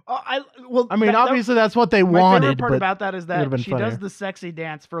 Obviously that's what they wanted. My favorite part about that is that she funnier. does the sexy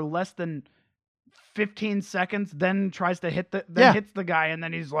dance for less than 15 seconds, then tries to hits the guy, and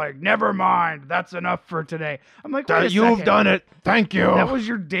then he's like, "Never mind, that's enough for today." I'm like, wait a you've second. done it. Thank you. That was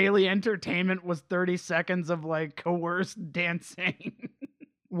your daily entertainment, was 30 seconds of like coerced dancing.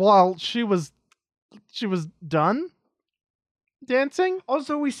 Well, she was done dancing.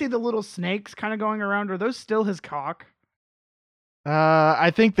 Also, we see the little snakes kind of going around. Are those still his cock?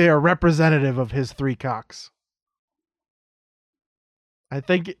 I think they are representative of his 3 cocks. I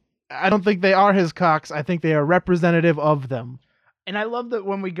don't think they are his cocks. I think they are representative of them. And I love that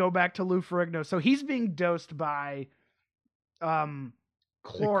when we go back to Lou Ferrigno, so he's being dosed by The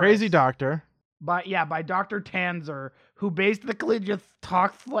Cloris, crazy doctor. by Dr. Tanzer, who basically just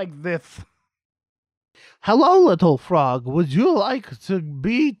talks like this. Hello, little frog. Would you like to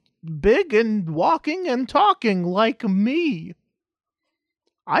be big and walking and talking like me?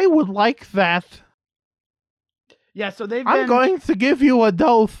 I would like that. Yeah, so I'm going to give you a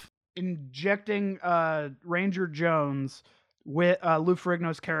dose. Injecting Ranger Jones with Lou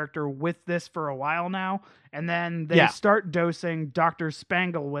Ferrigno's character with this for a while now, and then they start dosing Dr.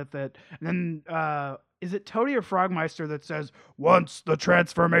 Spangle with it, and then is it Toady or Frogmeister that says, "Once the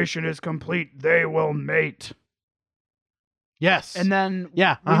transformation is complete, they will mate"? Yes. And then we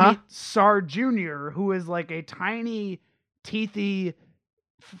meet Sar Jr., who is like a tiny, teethy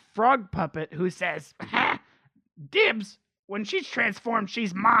frog puppet who says, "Ha! Dibs! When she's transformed,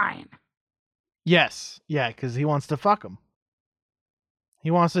 she's mine." Yes. Yeah, because he wants to fuck him. He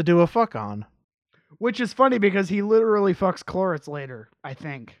wants to do a fuck on. Which is funny because he literally fucks Cloris later, I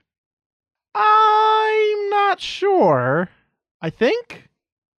think. I'm not sure. I think?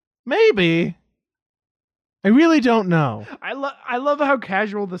 Maybe. I really don't know. I love how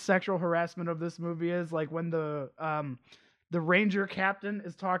casual the sexual harassment of this movie is. Like when the ranger captain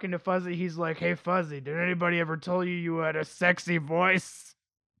is talking to Fuzzy, he's like, "Hey Fuzzy, did anybody ever tell you you had a sexy voice?"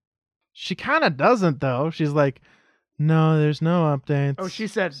 She kind of doesn't though. She's like, "No, there's no updates." Oh, she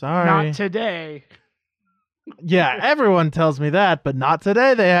said, "Sorry. Not today." Yeah, everyone tells me that, but not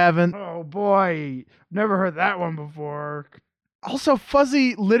today they haven't. Oh boy, never heard that one before. Also,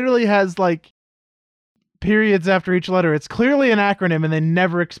 Fuzzy literally has like periods after each letter. It's clearly an acronym and they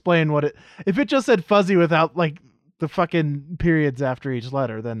never explain what it... If it just said Fuzzy without like the fucking periods after each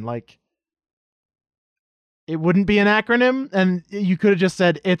letter, then like it wouldn't be an acronym and you could have just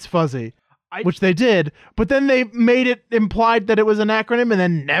said it's Fuzzy, which they did, but then they made it implied that it was an acronym and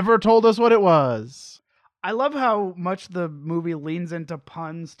then never told us what it was. I love how much the movie leans into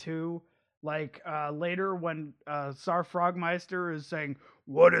puns too. Like later when Sar Frogmeister is saying,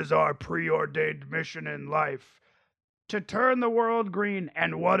 "What is our preordained mission in life? To turn the world green.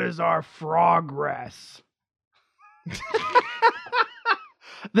 And what is our progress?"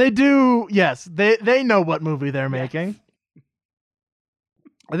 They do, yes. They know what movie they're making.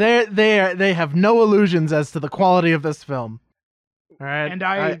 They have no illusions as to the quality of this film. All right, and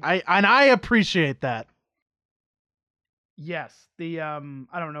I appreciate that. Yes, the I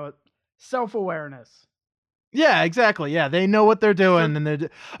don't know, self-awareness. Yeah, exactly. Yeah, they know what they're doing, and they're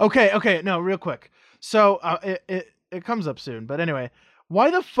okay. No, real quick. So it comes up soon. But anyway, why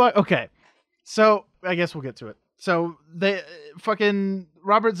the fuck? Okay, so I guess we'll get to it. So they fucking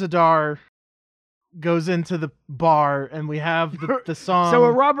Robert Zadar goes into the bar, and we have the song. So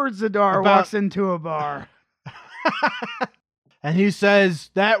a Robert Zadar walks into a bar. And he says,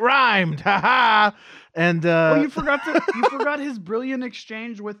 "That rhymed, haha!" And you forgot his brilliant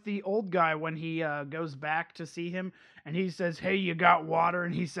exchange with the old guy when he goes back to see him, and he says, "Hey, you got water?"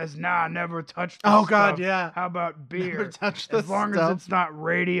 And he says, "Nah, never touch this Oh God, stuff. yeah. How about beer? Never touch this as long stuff. as it's not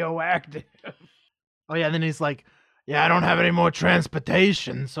radioactive." Oh yeah, and then he's like, "Yeah, I don't have any more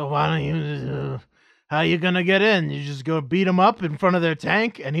transportation, so why don't you? How you gonna get in? You just go beat them up in front of their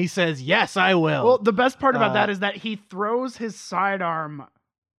tank?" And he says, "Yes, I will." Well, the best part about that is that he throws his sidearm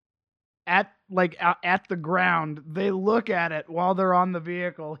at the ground. They look at it while they're on the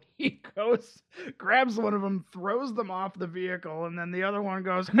vehicle. He goes, grabs one of them, throws them off the vehicle, and then the other one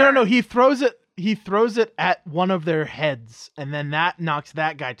goes, No, he throws it. He throws it at one of their heads, and then that knocks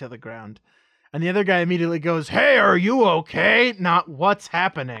that guy to the ground. And the other guy immediately goes, "Hey, are you okay?" Not what's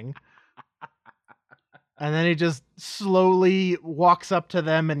happening. And then he just slowly walks up to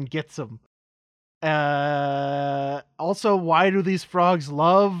them and gets them. Also, why do these frogs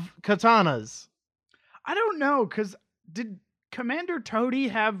love katanas? I don't know, because did Commander Toady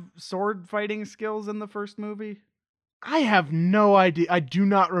have sword fighting skills in the first movie? I have no idea. I do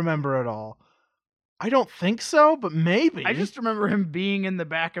not remember at all. I don't think so, but maybe. I just remember him being in the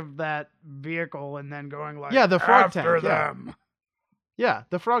back of that vehicle and then going like, "Yeah, the frog after tank, them." Yeah,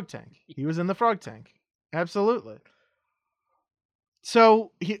 the frog tank. He was in the frog tank. Absolutely.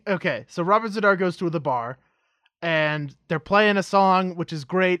 So so Robert Zadar goes to the bar, and they're playing a song which is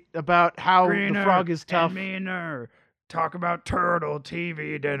great about how Greener the frog is tough. and meaner. Talk about turtle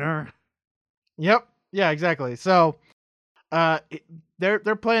TV dinner. Yep. Yeah, exactly. So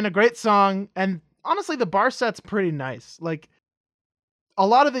they're playing a great song, and honestly the bar set's pretty nice. Like a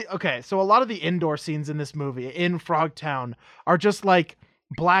lot of the indoor scenes in this movie in Frogtown are just like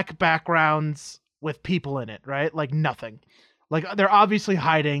black backgrounds with people in it, right? Like nothing. Like they're obviously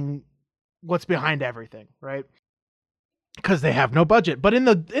hiding what's behind everything, right? Because they have no budget. But in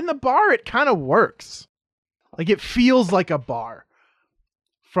the bar, it kind of works. Like it feels like a bar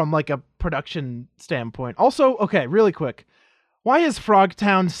from like a production standpoint. Also, okay, really quick, why is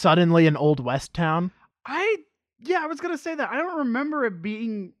Frogtown suddenly an Old West town? I was gonna say that. I don't remember it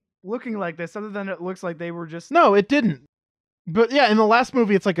looking like this, other than it looks like they were just. No, it didn't. But yeah, in the last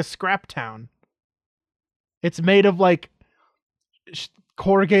movie, it's like a scrap town. It's made of like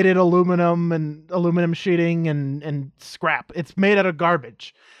corrugated aluminum and aluminum sheeting and scrap. It's made out of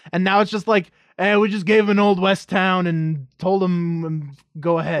garbage. And now it's just like, hey, we just gave him an Old West town and told him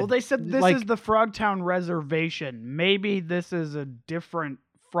go ahead. Well, they said this is the Frogtown Reservation. Maybe this is a different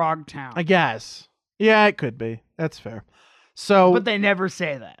Frogtown. I guess. Yeah, it could be. That's fair. So, but they never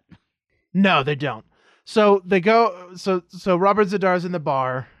say that. No, they don't. So they go. So Robert Zadar's in the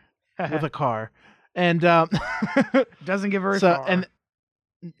bar with a car. And doesn't give her a car. And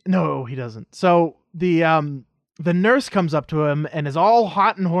no, he doesn't. So the nurse comes up to him and is all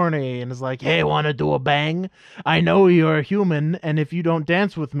hot and horny and is like, "Hey, want to do a bang? I know you're a human, and if you don't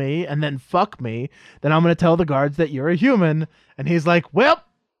dance with me and then fuck me, then I'm gonna tell the guards that you're a human." And he's like, "Well,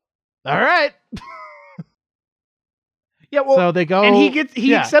 all right." Yeah, well, so they go, and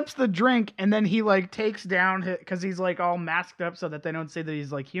he accepts the drink, and then he like takes down because he's like all masked up so that they don't say that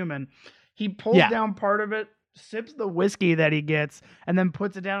he's like human. He pulls down part of it, sips the whiskey that he gets, and then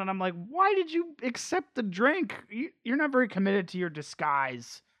puts it down. And I'm like, why did you accept the drink? You're not very committed to your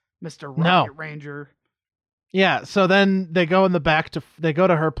disguise, Mr. Rocket Ranger. Yeah, so then they go in the back they go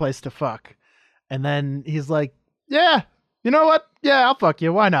to her place to fuck. And then he's like, "Yeah, you know what? Yeah, I'll fuck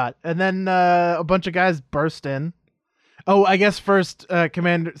you. Why not?" And then a bunch of guys burst in. Oh, I guess first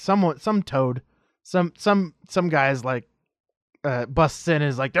Commander, some toad, some guys like busts in and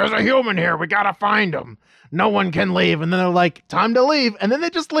is like, "There's a human here. We gotta find him. No one can leave." And then they're like, "Time to leave." And then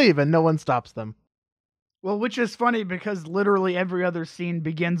they just leave and no one stops them. Well, which is funny because literally every other scene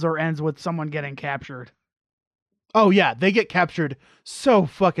begins or ends with someone getting captured. Oh yeah, they get captured so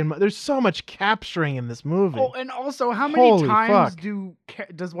fucking much. There's so much capturing in this movie. Oh, and also, how many Holy times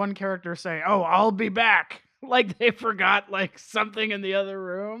fuck. does one character say, "Oh, I'll be back"? Like they forgot like something in the other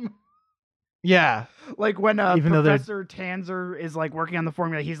room. Yeah. Like when Professor Tanzer is like working on the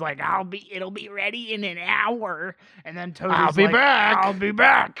formula, he's like, it'll be ready in an hour. And then Toad's I'll be back. "I'll be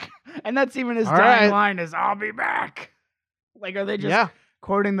back." And that's even his dying line is, "I'll be back." Like, are they just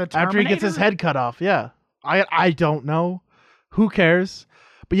quoting the Terminator? After he gets his head cut off, yeah. I don't know. Who cares?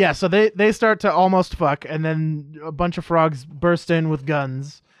 But yeah, so they start to almost fuck, and then a bunch of frogs burst in with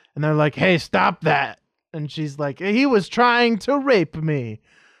guns And they're like, hey, stop that. And she's like, he was trying to rape me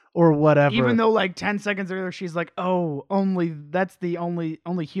or whatever. Even though like 10 seconds earlier, she's like, oh, that's the only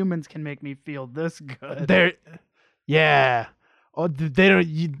humans can make me feel this good. Yeah. Oh,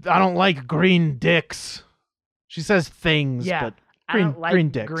 I don't like green dicks. She says things, but I don't like green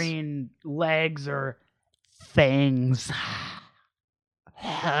dicks. Green legs or things.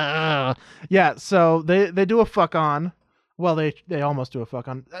 Yeah, so they do a fuck on. Well, they almost do a fuck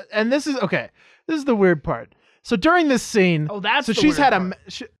on. And this is the weird part. So during this scene, she's had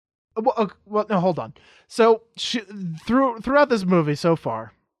no, hold on. So throughout this movie so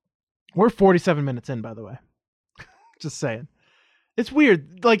far, we're 47 minutes in, by the way. Just saying. It's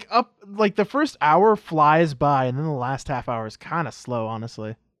weird. Like the first hour flies by, and then the last half hour is kind of slow,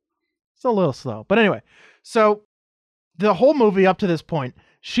 honestly. It's a little slow. But anyway, so the whole movie up to this point,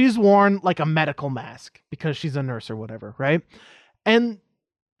 she's worn like a medical mask because she's a nurse or whatever, right? And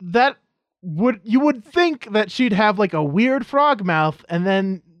you would think that she'd have like a weird frog mouth, and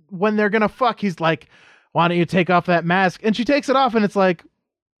then when they're gonna fuck, he's like, why don't you take off that mask? And she takes it off, and it's like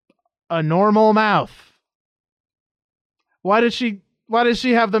a normal mouth. Why does she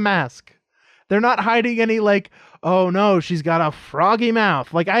have the mask? They're not hiding any like, oh no, she's got a froggy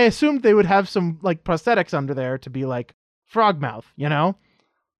mouth. Like I assumed they would have some like prosthetics under there to be like frog mouth, you know?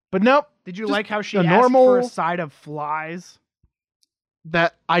 But nope. Did you like how she asked for a side of flies?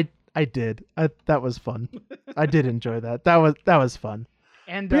 That I did. That was fun. I did enjoy that. That was fun.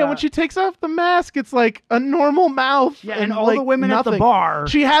 And but yeah, when she takes off the mask, it's like a normal mouth. Yeah, and all like the women nothing. At the bar.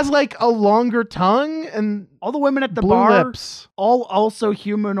 She has like a longer tongue, and all the women at the blue bar, lips. all also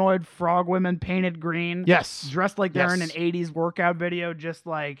humanoid frog women painted green. Yes. Dressed like they're in an 80s workout video, just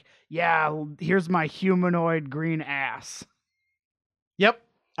like, yeah, here's my humanoid green ass. Yep.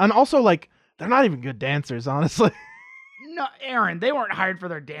 And also, like, they're not even good dancers, honestly. No, Aaron, they weren't hired for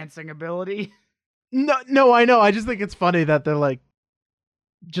their dancing ability. No, I know. I just think it's funny that they're like,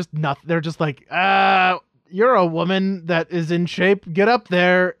 just nothing. They're just like, you're a woman that is in shape. Get up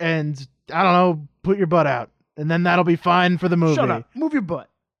there and, I don't know, put your butt out. And then that'll be fine for the movie. Shut up. Move your butt.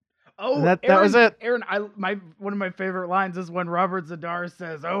 Oh, that was it. Aaron, one of my favorite lines is when Robert Zadar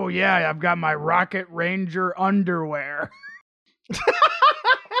says, oh yeah, I've got my Rocket Ranger underwear.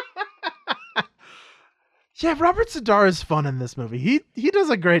 Yeah, Robert Zadar is fun in this movie. He does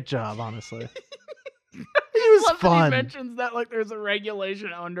a great job, honestly. He was fun. That he mentions that like there's a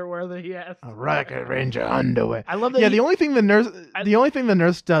regulation underwear that he has. A Rocket Ranger underwear. I love that. Yeah, the only thing the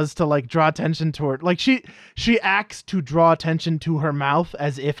nurse does to like draw attention to her, like she acts to draw attention to her mouth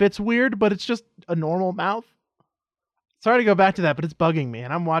as if it's weird, but it's just a normal mouth. Sorry to go back to that, but it's bugging me,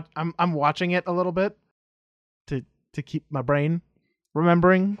 and I'm watching it a little bit to keep my brain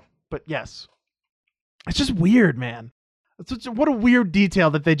remembering. But yes, it's just weird, man. What a weird detail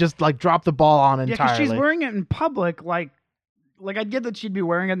that they just like drop the ball on entirely. Yeah, because she's wearing it in public. Like I get that she'd be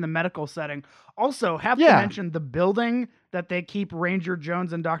wearing it in the medical setting. Also, have to mention the building that they keep Ranger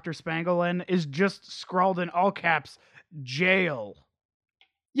Jones and Dr. Spangle in is just scrawled in all caps, jail.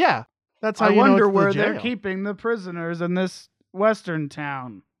 Yeah, that's how I you know wonder it's where the jail. they're keeping the prisoners in this western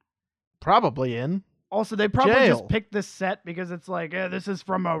town. Probably in. Also, they probably jail. just picked this set because it's like, this is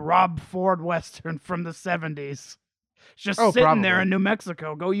from a Rob Ford western from the 70s. It's just sitting there in New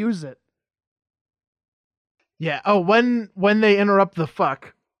Mexico. Go use it. Yeah. Oh, when they interrupt the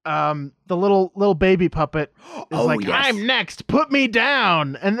fuck, the little baby puppet is like, yes. I'm next. Put me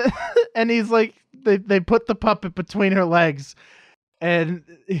down. And he's like, they put the puppet between her legs, and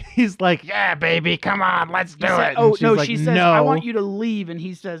he's like, yeah, baby, come on, let's do it. Oh no, she says, I want you to leave, and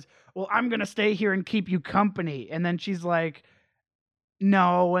he says, well, I'm gonna stay here and keep you company. And then she's like,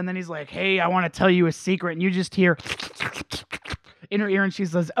 no, and then he's like, hey, I want to tell you a secret, and you just hear in her ear, and she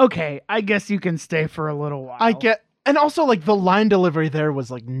says, okay, I guess you can stay for a little while. And also like the line delivery there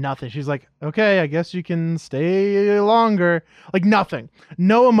was like nothing. She's like, okay, I guess you can stay longer. Like nothing,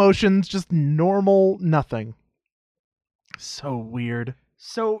 no emotions, just normal nothing. So weird.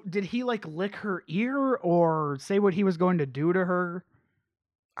 So did he like lick her ear or say what he was going to do to her?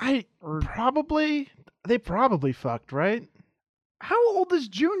 They probably fucked, right? How old is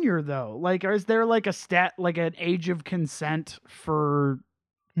Junior though? Like, is there like an age of consent for?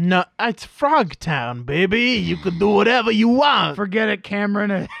 No, it's Frogtown, baby. You can do whatever you want. Forget it,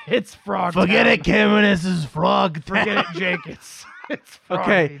 Cameron. It's Frogtown. Forget it, Cameron. This is Frogtown. Forget it, Jake. It's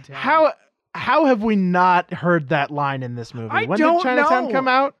okay. How have we not heard that line in this movie? When did Chinatown come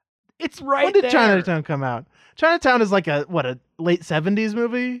out? It's right When did there. Chinatown come out? Chinatown is like a late 70s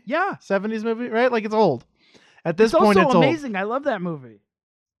movie? Yeah. 70s movie, right? Like it's old. At this point, it's it's amazing. Old. I love that movie.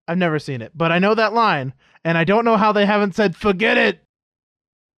 I've never seen it, but I know that line, and I don't know how they haven't said, forget it,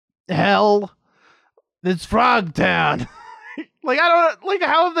 hell. It's Frogtown. Like, I don't, like,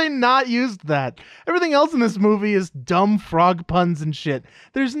 how have they not used that? Everything else in this movie is dumb frog puns and shit.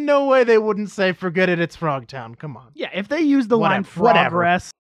 There's no way they wouldn't say, forget it, it's Frogtown. Come on. Yeah, if they use the line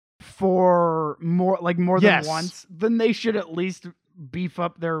progress for more than once, then they should at least beef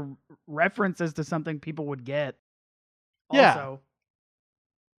up their references to something people would get. Yeah. Also,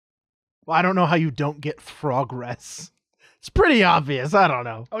 well, I don't know how you don't get progress. It's pretty obvious. I don't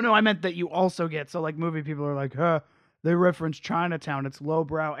know. Oh, no, I meant that you also get. So, like, movie people are like, they reference Chinatown. It's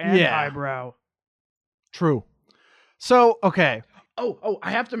lowbrow and highbrow. True. So, okay. Oh,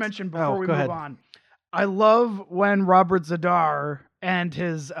 I have to mention before we move on. I love when Robert Zadar and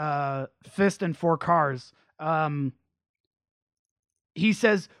his fist and four cars, he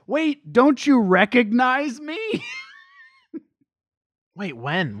says, wait, don't you recognize me? Wait,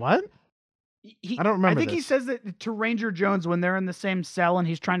 when? What? I don't remember. I think he says that to Ranger Jones when they're in the same cell and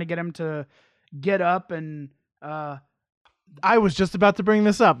he's trying to get him to get up and I was just about to bring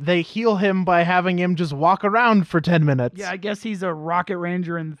this up. They heal him by having him just walk around for 10 minutes. Yeah, I guess he's a rocket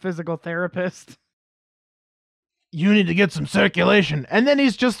ranger and physical therapist. You need to get some circulation. And then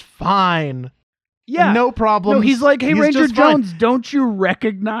he's just fine. Yeah. No problem. No, he's like, hey, Ranger Jones, don't you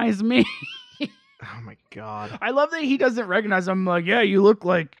recognize me? Oh my God. I love that he doesn't recognize him. I'm like, yeah, you look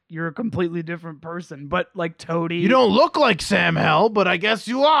like you're a completely different person. But like Toady. You don't look like Sam Hell, but I guess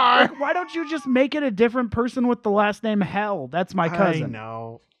you are. Like, why don't you just make it a different person with the last name Hell? That's my cousin. I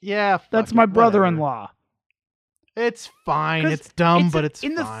know. Yeah. That's my brother-in-law. It's fine. It's dumb, but it's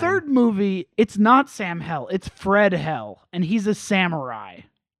in fine. The third movie, it's not Sam Hell. It's Fred Hell. And he's a samurai.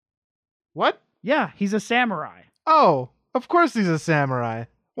 What? Yeah, he's a samurai. Oh, of course he's a samurai.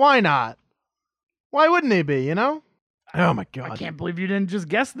 Why not? Why wouldn't he be, you know? Oh my God. I can't believe you didn't just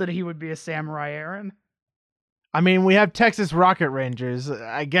guess that he would be a samurai, Aaron. I mean, we have Texas Rocket Rangers.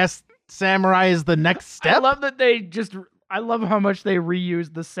 I guess samurai is the next step. I love that I love how much they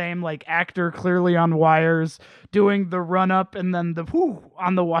reuse the same, like, actor clearly on wires doing the run up and then the whoo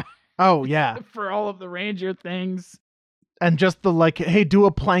on the wire. Oh, yeah. For all of the Ranger things. And just the, like, hey, do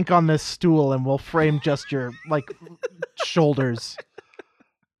a plank on this stool and we'll frame just your, like, shoulders.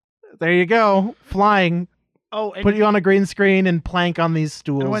 There you go. Flying. Oh, and put you on a green screen and plank on these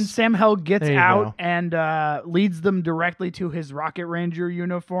stools. And when Sam Hell gets out and leads them directly to his Rocket Ranger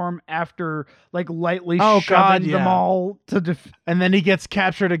uniform after like lightly shoving them all to and then he gets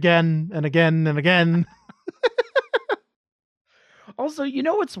captured again and again and again. Also, you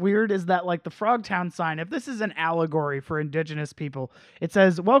know what's weird is that like the Frogtown sign, if this is an allegory for indigenous people, it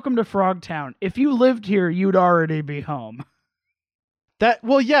says, "Welcome to Frogtown. If you lived here, you'd already be home."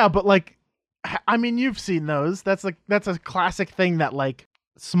 Well, yeah, but like, I mean, you've seen those. That's a classic thing that like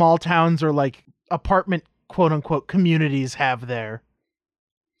small towns or like apartment quote unquote communities have there.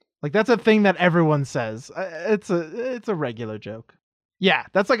 Like that's a thing that everyone says. It's a regular joke. Yeah,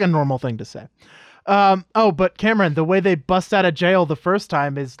 that's like a normal thing to say. But Cameron, the way they bust out of jail the first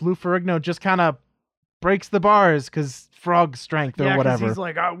time is Lou Ferrigno just kind of breaks the bars because frog strength or whatever. He's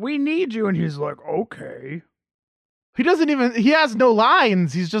like, we need you, and he's like, okay. He has no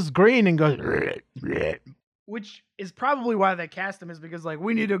lines. He's just green and goes, which is probably why they cast him, is because like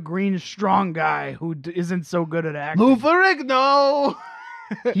we need a green strong guy who isn't so good at acting. Lou Ferrigno.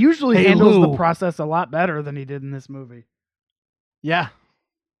 He usually handles the process a lot better than he did in this movie. Yeah.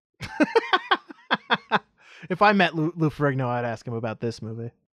 If I met Lou Ferrigno, I'd ask him about this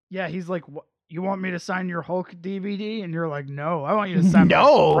movie. Yeah, he's like, you want me to sign your Hulk DVD? And you're like, no, I want you to sign my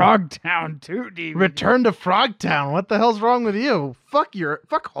Frogtown 2 DVD. Return to Frogtown. What the hell's wrong with you? Fuck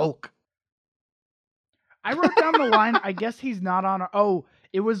Hulk. I wrote down the line, I guess he's not on.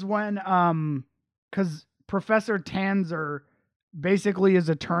 It was when, because Professor Tanzer basically is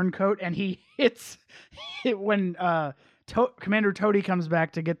a turncoat and he hits it when Commander Toady comes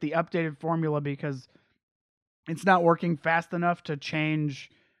back to get the updated formula because it's not working fast enough to change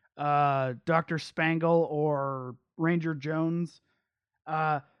Dr. Spangle or Ranger Jones.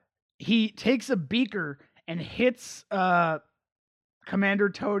 He takes a beaker and hits Commander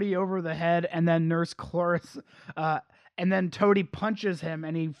Toady over the head, and then Nurse Cloris, and then Toady punches him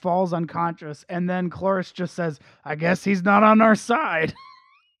and he falls unconscious, and then Cloris just says, I guess he's not on our side.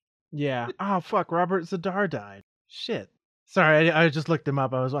 Yeah. Oh, fuck. Robert Zadar died. Shit. Sorry, I just looked him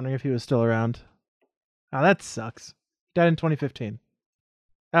up. I was wondering if he was still around. Oh, that sucks. He died in 2015.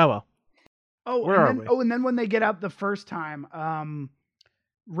 Oh, well. And then when they get out the first time,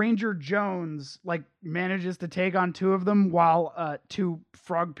 Ranger Jones like manages to take on two of them while two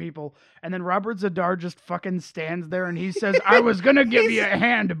frog people, and then Robert Zadar just fucking stands there and he says, I was gonna give you a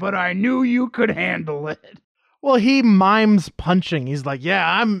hand, but I knew you could handle it. Well, he mimes punching. He's like,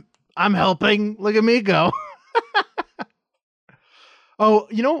 yeah, I'm helping. Look at me go. Oh,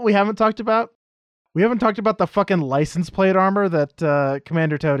 you know what we haven't talked about? We haven't talked about the fucking license plate armor that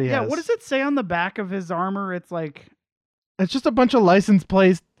Commander Toady has. Yeah, what does it say on the back of his armor? It's like... It's just a bunch of license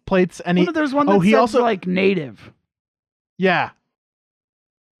plates, and there's one that says also like native. Yeah.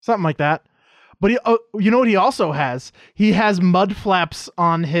 Something like that. But you know what he also has? He has mud flaps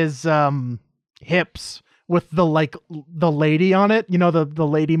on his hips with the lady on it. You know, the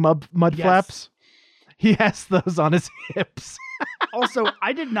lady mud flaps? He has those on his hips. Also,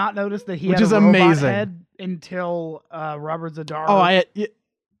 I did not notice that he Which had is a robot amazing. head until Robert Zadar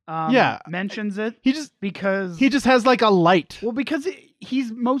mentions it. He just has like a light. Well, because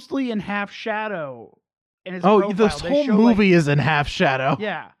he's mostly in half shadow in his profile. Oh, this whole movie is in half shadow.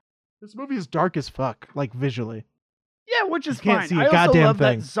 Yeah. This movie is dark as fuck, like visually. Yeah, which is fine. Can't see a I also love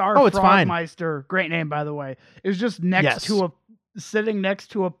thing. That Tsar Frogmeister, great name by the way, is just sitting next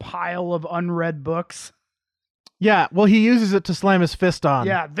to a pile of unread books. Yeah, well, he uses it to slam his fist on.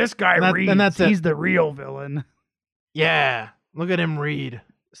 Yeah, this guy reads. And he's the real villain. Yeah, look at him read.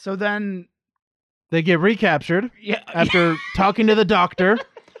 So then they get recaptured. Yeah, after talking to the doctor.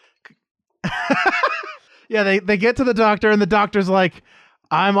 Yeah, they get to the doctor, and the doctor's like,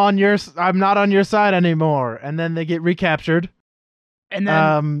 I'm not on your side anymore. And then they get recaptured. And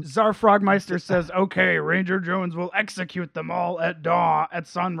then Tsar Frogmeister says, okay, Ranger Jones will execute them all at dawn, at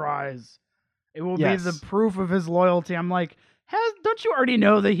sunrise. It will be the proof of his loyalty. I'm like, don't you already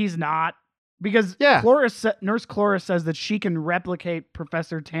know that he's not? Because Nurse Cloris says that she can replicate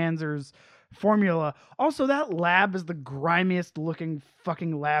Professor Tanzer's formula. Also, that lab is the grimiest looking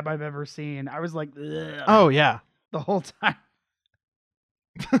fucking lab I've ever seen. I was like, ugh, oh yeah, the whole time.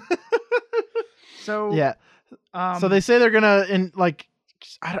 So yeah, so they say they're gonna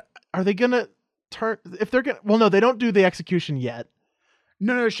are they gonna turn if they're gonna? Well, no, they don't do the execution yet.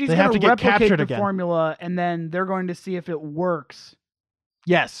 No, she's going to replicate the formula, and then they're going to see if it works.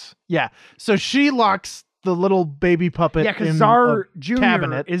 Yes, yeah. So she locks the little baby puppet. Yeah, because Tsar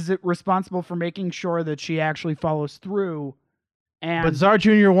Jr. is responsible for making sure that she actually follows through. But Tsar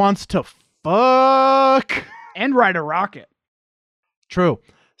Jr. wants to fuck and ride a rocket. True.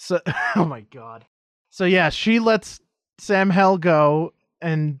 So, oh my god. So yeah, she lets Sam Hell go,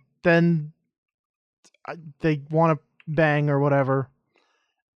 and then they want to bang or whatever.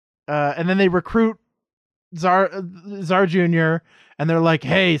 And then they recruit Tsar Jr. and they're like,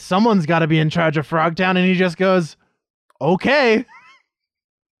 hey, someone's got to be in charge of Frogtown. And he just goes, okay.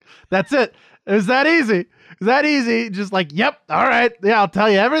 That's it. It was that easy. Just like, yep. All right. Yeah, I'll tell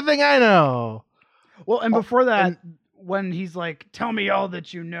you everything I know. Well, and before that, when he's like, tell me all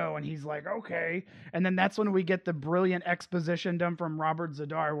that you know. And he's like, okay. And then that's when we get the brilliant exposition done from Robert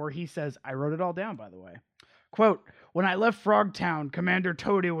Zadar where he says, I wrote it all down, by the way. Quote, when I left Frogtown, Commander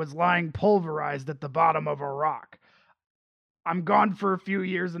Toady was lying pulverized at the bottom of a rock. I'm gone for a few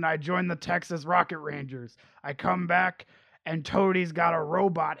years and I joined the Texas Rocket Rangers. I come back and Toady's got a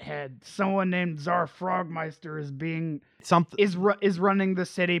robot head. Someone named Tsar Frogmeister is running the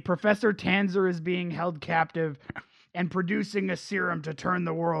city. Professor Tanzer is being held captive and producing a serum to turn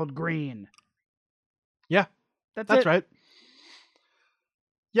the world green. Yeah, that's right.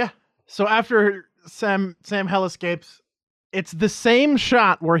 Yeah. So after Sam Hell escapes, it's the same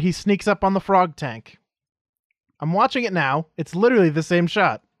shot where he sneaks up on the frog tank. I'm watching it now. It's literally the same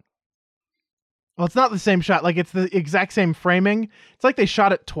shot. Well, it's not the same shot. Like, it's the exact same framing. It's like they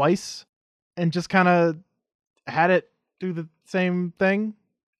shot it twice and just kind of had it do the same thing.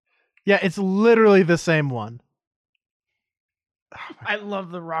 Yeah, it's literally the same one. I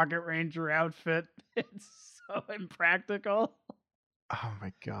love the Rocket Ranger outfit. It's so impractical. Oh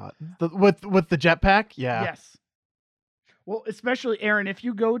my god! With the jetpack, yeah. Yes. Well, especially Aaron, if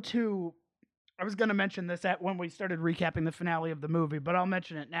you go to, I was going to mention this when we started recapping the finale of the movie, but I'll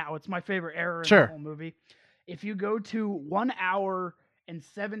mention it now. It's my favorite error in the whole movie. If you go to 1 hour and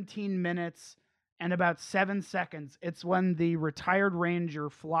 17 minutes and about 7 seconds, it's when the retired ranger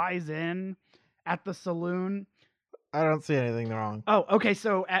flies in at the saloon. I don't see anything wrong. Oh, okay.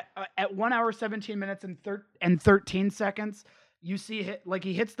 So at 1 hour, 17 minutes and 13 seconds. You see,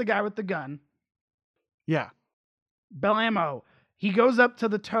 he hits the guy with the gun. Yeah. Bellamo. He goes up to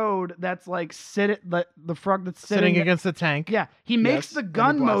the toad that's like the frog that's sitting against the tank. Yeah. He makes the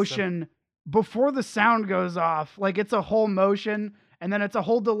gun motion before the sound goes off. Like, it's a whole motion, and then it's a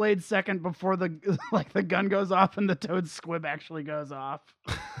whole delayed second before the gun goes off and the toad squib actually goes off.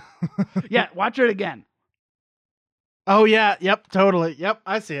 Yeah, watch it again. Oh yeah, yep, totally. Yep,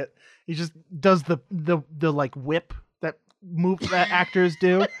 I see it. He just does the like whip that move that actors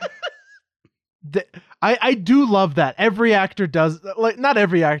do. I do love that. Every actor does, like, not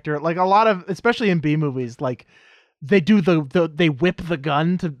every actor, like a lot of, especially in B movies, like they do they whip the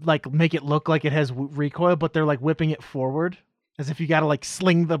gun to like make it look like it has recoil, but they're like whipping it forward as if you got to like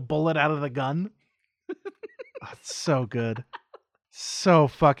sling the bullet out of the gun. Oh, it's so good. So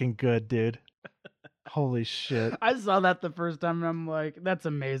fucking good, dude. Holy shit. I saw that the first time and I'm like, that's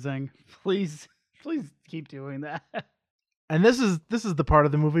amazing. Please keep doing that. And this is the part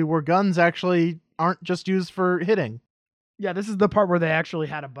of the movie where guns actually aren't just used for hitting. Yeah, this is the part where they actually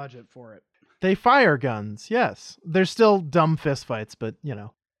had a budget for it. They fire guns, yes. They're still dumb fist fights, but you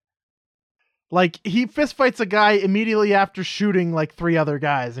know. Like, he fist fights a guy immediately after shooting like 3 other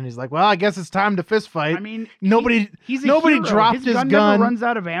guys, and he's like, well, I guess it's time to fist fight. I mean, nobody hero. dropped his gun. Never runs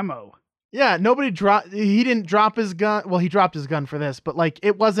out of ammo. Yeah, he didn't drop his gun. Well, he dropped his gun for this, but like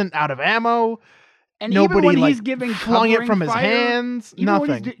it wasn't out of ammo. And nobody even when like he's giving flung it from his fire, hands. even Nothing.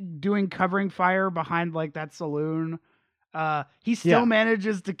 when he's doing covering fire behind like that saloon, he still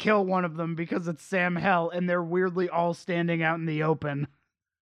manages to kill one of them because it's Sam Hell, and they're weirdly all standing out in the open.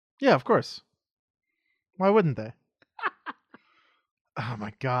 Yeah, of course. Why wouldn't they? Oh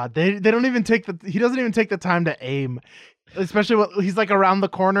my god, they don't even take he doesn't even take the time to aim. Especially when he's like around the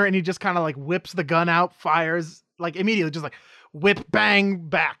corner and he just kind of like whips the gun out, fires like immediately, just like whip, bang,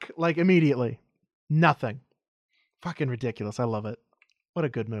 back, like immediately. Nothing. Fucking ridiculous. I love it. What a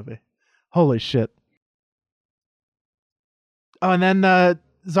good movie. Holy shit. Oh, and then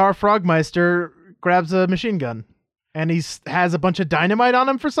Tsar Frogmeister grabs a machine gun and he has a bunch of dynamite on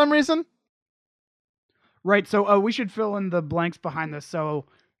him for some reason. Right. So we should fill in the blanks behind this. So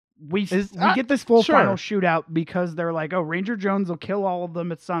we get this full final shootout because they're like, oh, Ranger Jones will kill all of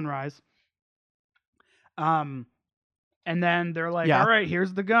them at sunrise. And then they're like, all right,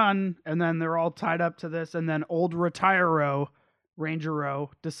 here's the gun. And then they're all tied up to this. And then old Ranger Rover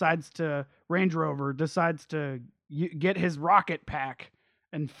decides to get his rocket pack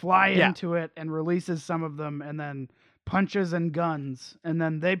and fly into it and releases some of them and then punches and guns. And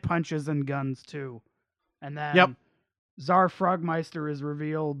then they punches and guns too. And then Tsar Frogmeister is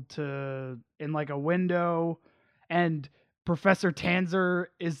revealed in like a window, and Professor Tanzer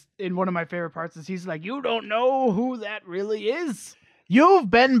is in one of my favorite parts. Is he's like, you don't know who that really is.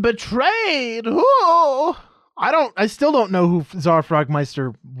 You've been betrayed. Ooh. I still don't know who Tsar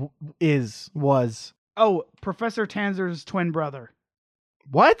Frogmeister was. Oh, Professor Tanzer's twin brother.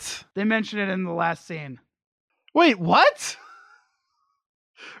 What? They mention it in the last scene. Wait, what?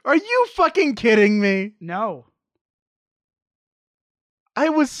 Are you fucking kidding me? No. I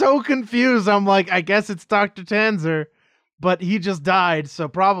was so confused. I'm like, I guess it's Dr. Tanzer, but he just died, so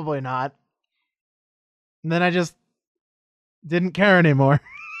probably not. And then I just didn't care anymore.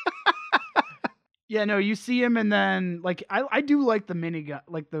 Yeah, no, you see him, and then like I do like the minigun,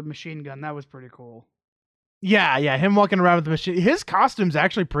 like the machine gun. That was pretty cool. Yeah, him walking around with the machine. His costume's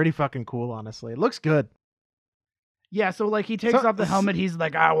actually pretty fucking cool, honestly. It looks good. Yeah, so like he takes off the helmet. He's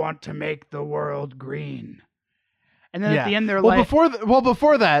like, I want to make the world green. And then at the end, they're like, before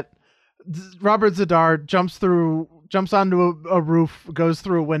that, Robert Zadar jumps onto a roof, goes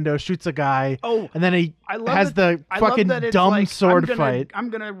through a window, shoots a guy. Oh, and then he has the fucking dumb like, sword fight. I'm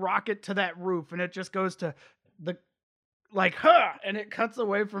gonna rocket to that roof, and it just goes to the and it cuts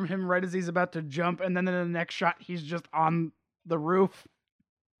away from him right as he's about to jump, and then in the next shot, he's just on the roof.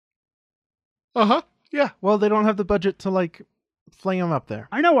 Yeah. Well, they don't have the budget to like fling him up there.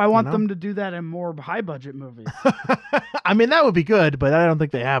 I know. I want them to do that in more high budget movies. I mean, that would be good, but I don't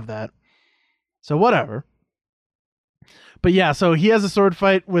think they have that. So whatever. But yeah, so he has a sword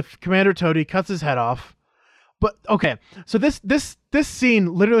fight with Commander Toady, cuts his head off. But okay, so this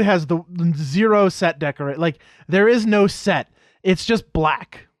scene literally has the 0 set decorate. Like there is no set. It's just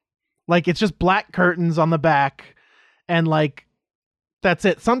black. Like it's just black curtains on the back, and like that's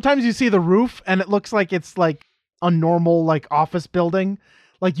it. Sometimes you see the roof, and it looks like it's like a normal like office building.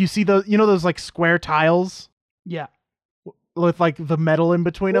 Like you see those, those like square tiles. Yeah. With like the metal in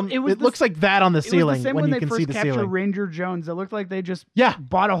between them. It looks like that on the ceiling. It was the same when you they can first see the capture ceiling. Ranger Jones. It looked like they just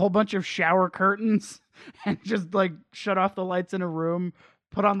bought a whole bunch of shower curtains and just like shut off the lights in a room,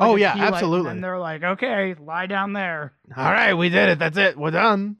 put on like a key absolutely. Light, and they're like, okay, lie down there. All right, we did it. That's it. We're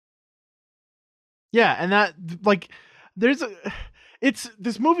done. Yeah, and that like this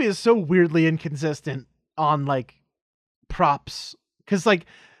movie is so weirdly inconsistent on like props, because like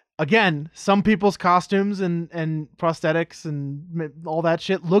again, some people's costumes and prosthetics and all that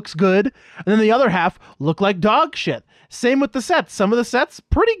shit looks good, and then the other half look like dog shit. Same with the sets. Some of the sets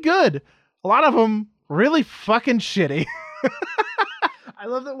pretty good, a lot of them really fucking shitty. I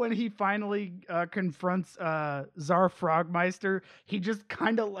love that when he finally confronts Czar Frogmeister, he just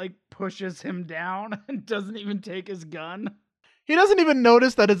kind of like pushes him down and doesn't even take his gun. He doesn't even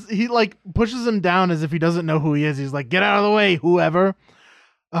notice that he like pushes him down as if he doesn't know who he is. He's like, get out of the way, whoever.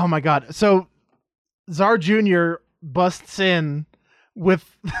 Oh my God. So Czar Jr. busts in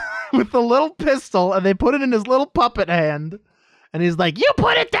with with the little pistol and they put it in his little puppet hand. And he's like, you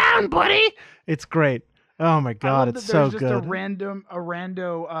put it down, buddy. It's great. Oh my God, it's so good. There's just a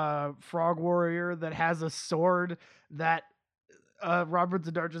rando frog warrior that has a sword that Robert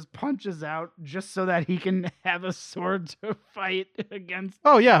Zadar just punches out just so that he can have a sword to fight against.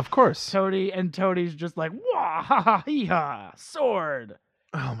 Oh yeah, of course. Toady, and Toady's just like, wah ha ha hee ha, sword.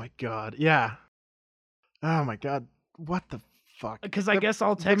 Oh my God, yeah. Oh my God, what the fuck? Because I guess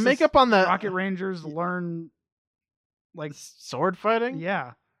all Texas makeup on the Rocket Rangers learn like sword fighting.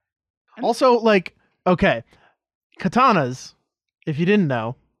 Yeah. Also, like, okay, katanas, if you didn't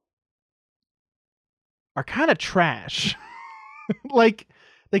know, are kind of trash. Like,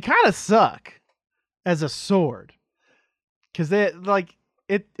 they kind of suck as a sword. Because they, like,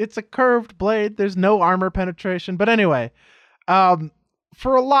 it's a curved blade. There's no armor penetration. But anyway,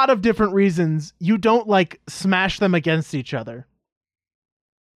 for a lot of different reasons, you don't, like, smash them against each other.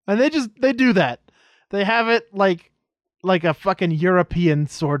 And they do that. They have it, like a fucking European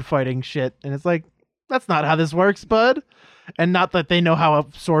sword fighting shit. And it's like, that's not how this works, bud. And not that they know how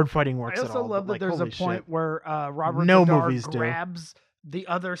sword fighting works at all. I also love that there's a point where Robert no Zadar movies grabs the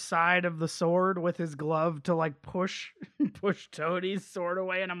other side of the sword with his glove to like push Toady's sword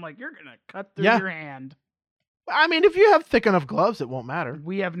away. And I'm like, you're going to cut through your hand. I mean, if you have thick enough gloves, it won't matter.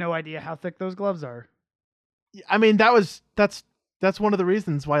 We have no idea how thick those gloves are. I mean, that's one of the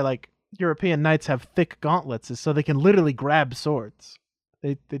reasons why like European knights have thick gauntlets is so they can literally grab swords.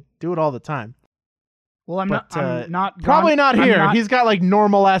 They do it all the time. Well, I'm not probably not here. He's got like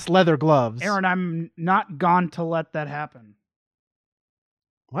normal ass leather gloves. Aaron, I'm not gone to let that happen.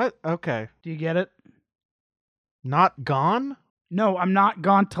 What? Okay. Do you get it? Not gone? No, I'm not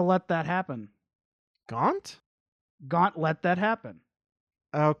gone to let that happen. Gaunt? Gaunt, let that happen.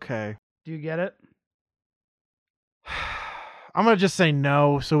 Okay. Do you get it? I'm going to just say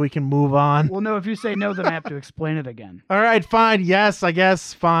no so we can move on. Well, no, if you say no, then I have to explain it again. All right, fine. Yes, I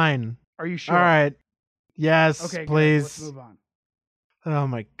guess. Fine. Are you sure? All right. Yes, okay, please. Let's move on. Oh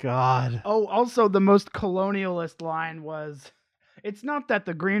my God. Oh, also the most colonialist line was, it's not that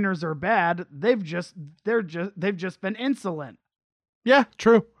the Greeners are bad. They've just been insolent. Yeah,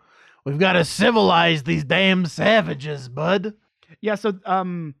 true. We've got to civilize these damn savages, bud. Yeah, so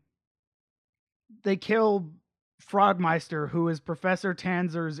they kill Frogmeister, who is Professor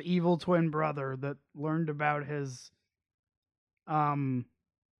Tanzer's evil twin brother that learned about his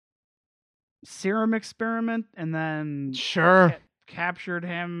serum experiment and then captured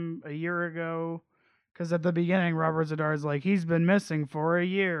him a year ago. Because at the beginning, Robert Zadar is like, he's been missing for a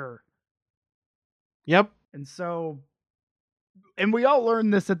year. Yep. And so, and we all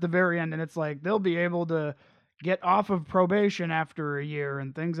learned this at the very end, and it's like, they'll be able to get off of probation after a year,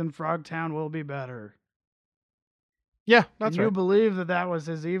 and things in Frogtown will be better. Yeah, that's Can right. you believe that was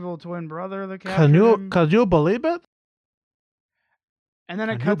his evil twin brother that captured him? Can you believe it? And then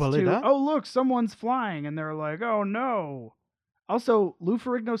it cuts to, oh, look, someone's flying. And they're like, oh, no. Also, Lou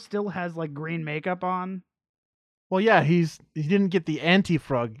Ferrigno still has, like, green makeup on. Well, yeah, he didn't get the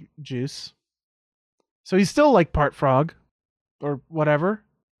anti-frog juice. So he's still, like, part frog. Or whatever.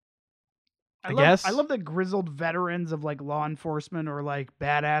 I guess. I love that grizzled veterans of, like, law enforcement or, like,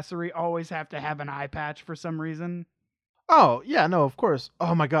 badassery always have to have an eye patch for some reason. Oh, yeah, no, of course.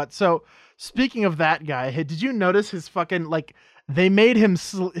 Oh, my God. So, speaking of that guy, hey, did you notice his fucking, like... They made him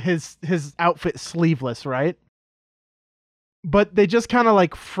his outfit sleeveless, right? But they just kind of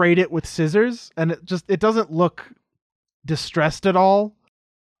like frayed it with scissors, and it doesn't look distressed at all.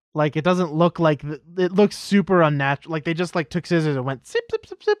 Like it doesn't look like it looks super unnatural. Like they just like took scissors and went zip zip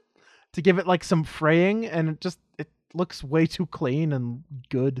zip zip to give it like some fraying, and it looks way too clean and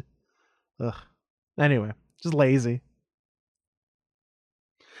good. Ugh. Anyway, just lazy.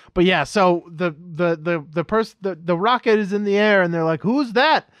 But yeah, so the rocket is in the air and they're like, who's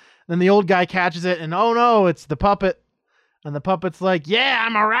that? And then the old guy catches it and oh no, it's the puppet. And the puppet's like, yeah,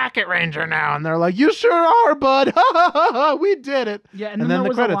 I'm a rocket ranger now. And they're like, you sure are, bud. We did it. Yeah, and then there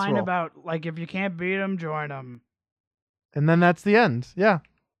was a line about like, if you can't beat them, join them. And then that's the end. Yeah.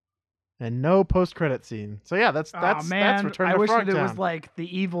 And no post-credit scene. So yeah, that's Return to Frogtown. I wish that it was like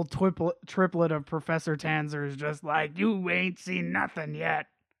the evil triplet of Professor Tanzer is just like, you ain't seen nothing yet.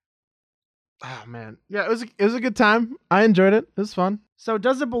 Oh man, yeah, it was a good time. I enjoyed it. It was fun. So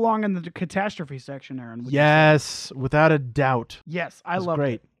does it belong in the catastrophe section, Aaron? Yes, without a doubt. Yes, I It was loved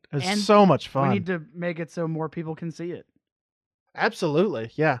great. it. It was And so much fun. We need to make it so more people can see it. Absolutely,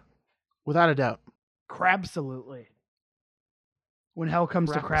 without a doubt. Crabsolutely. When hell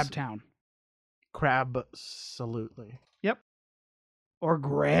comes to Crabtown. Crabsolutely. Yep. Or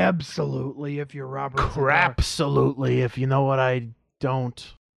grabsolutely if you're Robert Zadar. Crapsolutely, if you know what I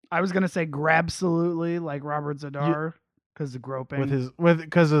don't. I was gonna say grabsolutely like Robert Zadar because of groping.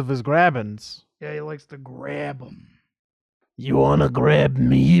 Because of his grabbins. Yeah, he likes to grab them. You wanna grab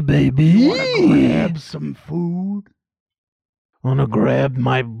me, baby? You wanna grab some food? Wanna grab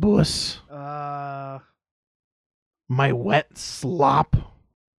my buss? My wet slop?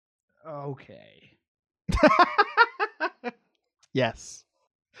 Okay. Yes.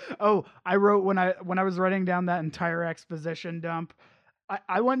 Oh, I wrote when I was writing down that entire exposition dump.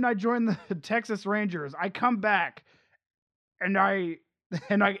 I went and I joined the Texas Rangers. I come back and I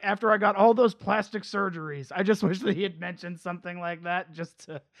after I got all those plastic surgeries, I just wish that he had mentioned something like that just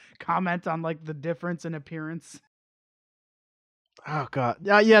to comment on like the difference in appearance. Oh god.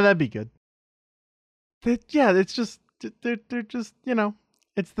 Yeah, that'd be good. It's just they're just,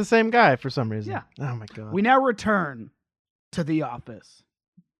 it's the same guy for some reason. Yeah. Oh my god. We now return to the office.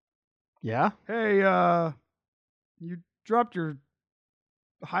 Yeah? Hey, you dropped your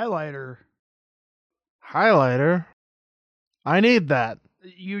highlighter. Highlighter? I need that.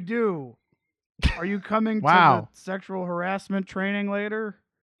 You do. Are you coming Wow. to the sexual harassment training later?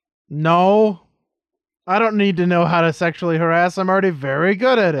 No. I don't need to know how to sexually harass. I'm already very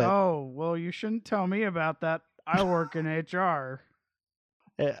good at it. Oh, well, you shouldn't tell me about that. I work in HR.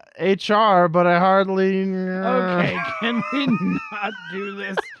 HR, but I hardly. Okay, can we not do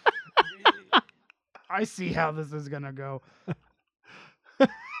this? I see how this is gonna go.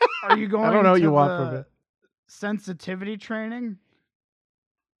 Are you going? I don't know what to you want the from it. sensitivity training?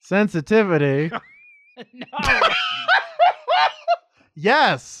 Sensitivity. No.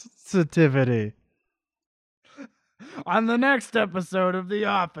 Yes, sensitivity. On the next episode of The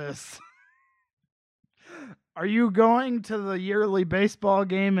Office. Are you going to the yearly baseball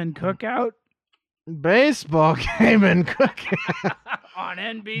game and cookout? Baseball game and cookout. On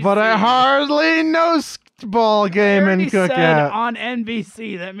NBC. But I hardly know ball game and said cookout. on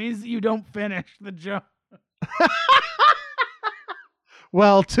NBC. That means you don't finish the joke.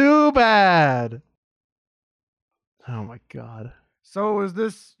 Well, too bad. Oh my god. So is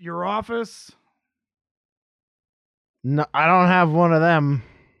this your office? No, I don't have one of them.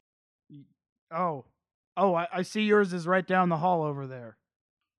 Oh, I see yours is right down the hall over there.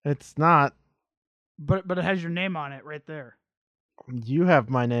 It's not. But it has your name on it right there. You have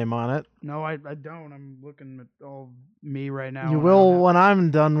my name on it. No, I don't. I'm looking at all me right now. You will when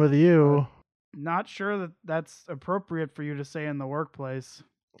I'm done with you. Not sure that that's appropriate for you to say in the workplace.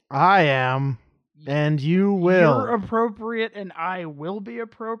 I am, and you will. You're appropriate and I will be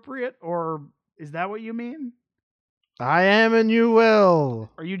appropriate? Or is that what you mean? I am and you will.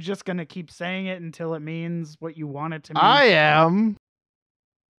 Are you just going to keep saying it until it means what you want it to mean? I am.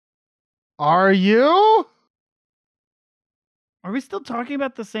 Are you? Are we still talking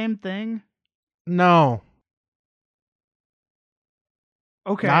about the same thing? No.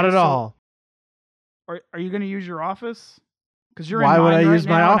 Okay. Not at all. Are you going to use your office? Because you're Why in would mine I right use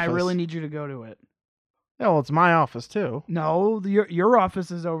my now, office? and I really need you to go to it. Yeah, well, it's my office too. No, your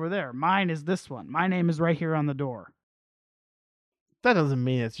office is over there. Mine is this one. My name is right here on the door. That doesn't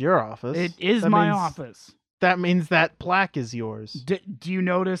mean it's your office. It is That my means- office. That means that plaque is yours. Do you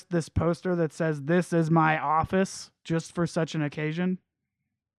notice this poster that says "This is my office" just for such an occasion?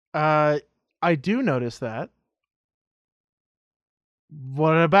 I do notice that.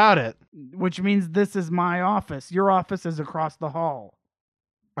 What about it? Which means this is my office. Your office is across the hall.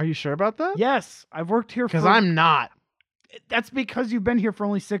 Are you sure about that? Yes, I've worked here Because for... I'm not. That's because you've been here for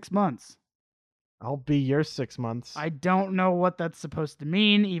only 6 months. I'll be your 6 months. I don't know what that's supposed to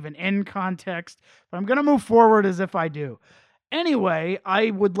mean, even in context, but I'm going to move forward as if I do. Anyway,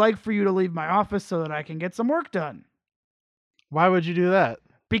 I would like for you to leave my office so that I can get some work done. Why would you do that?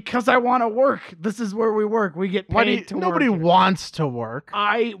 Because I want to work. This is where we work. We get paid to work. Nobody here. wants to work.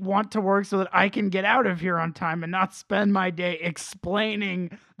 I want to work so that I can get out of here on time and not spend my day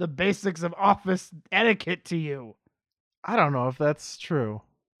explaining the basics of office etiquette to you. I don't know if that's true.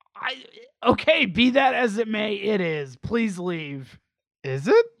 Okay, be that as it may, it is. Please leave. Is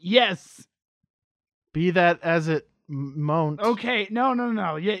it? Yes. Be that as it won't. Okay,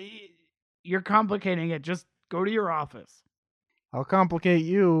 no. You're complicating it. Just go to your office. I'll complicate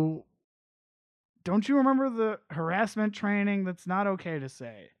you. Don't you remember the harassment training? That's not okay to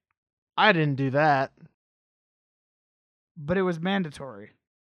say. I didn't do that. But it was mandatory.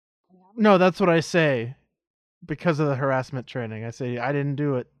 No, that's what I say. Because of the harassment training. I say I didn't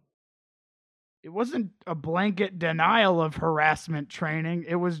do it. It wasn't a blanket denial of harassment training.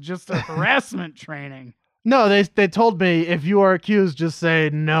 It was just a harassment training. No, they told me if you are accused, just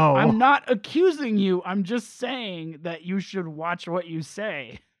say no. I'm not accusing you. I'm just saying that you should watch what you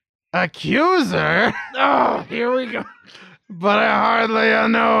say. Accuser? Oh, here we go. But I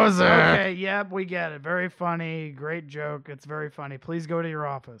hardly knows her. Okay, yep, we get it. Very funny. Great joke. It's very funny. Please go to your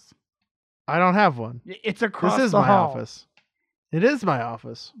office. I don't have one. It's across This is the my hall. office. It is my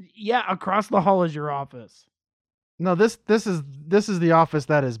office. Yeah, across the hall is your office. No, this is the office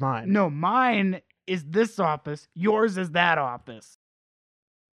that is mine. No, mine is this office. Yours is that office.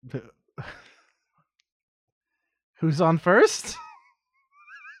 Who's on first?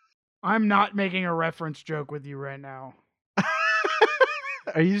 I'm not making a reference joke with you right now.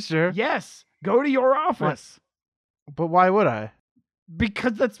 Are you sure? Yes, go to your office. But why would I?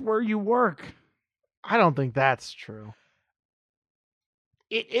 Because that's where you work. I don't think that's true.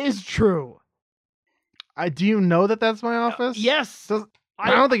 It is true. Do you know that that's my office? Yes.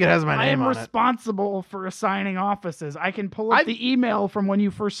 I don't think it has my name I am on it. responsible for assigning offices. I can pull up the email from when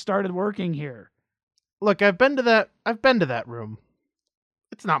you first started working here. Look, I've been to that room.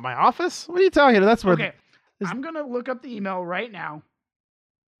 It's not my office. What are you talking about? That's where. Okay. I'm going to look up the email right now.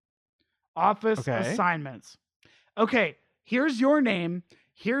 Office assignments. Okay, here's your name.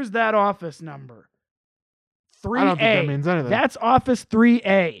 Here's that office number. 3A. I don't think that means anything. That's office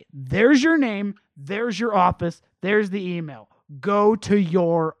 3A. There's your name. There's your office. There's the email. Go to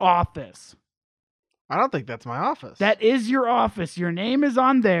your office. I don't think that's my office. That is your office. Your name is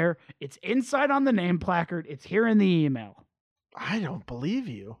on there. It's inside on the name placard. It's here in the email. I don't believe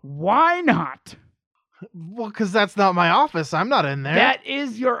you. Why not? Well, because that's not my office. I'm not in there. That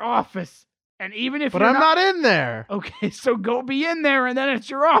is your office. And even if but I'm not in there. Okay, so go be in there and then it's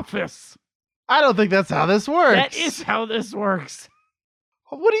your office. I don't think that's how this works. That is how this works.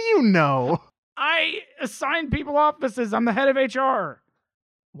 What do you know? I assign people offices. I'm the head of HR.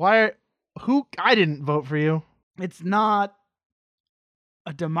 I didn't vote for you. It's not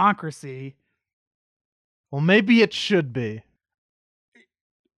a democracy. Well, maybe it should be.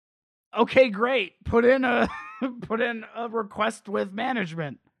 Okay, great. Put in a request with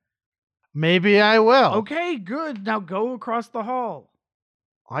management. Maybe I will. Okay, good. Now go across the hall.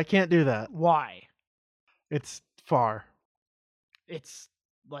 I can't do that. Why? It's far. It's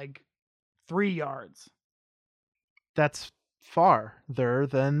like 3 yards. That's farther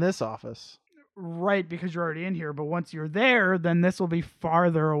than this office. Right, because you're already in here. But once you're there, then this will be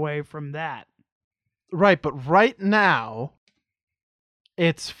farther away from that. Right, but right now,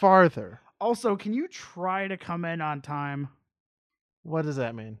 it's farther. Also, can you try to come in on time? What does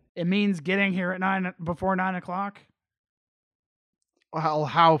that mean? It means getting here at before 9 o'clock. Well,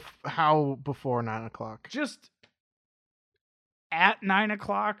 how before 9 o'clock? Just at 9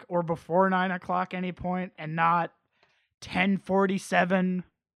 o'clock or before 9 o'clock any point, and not 10:47.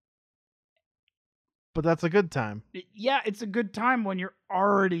 But that's a good time. Yeah, it's a good time when you're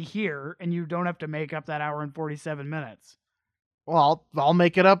already here and you don't have to make up that hour and 47 minutes. Well, I'll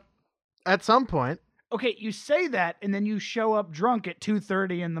make it up at some point. Okay, you say that and then you show up drunk at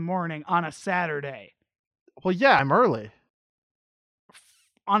 2:30 in the morning on a Saturday. Well, yeah, I'm early.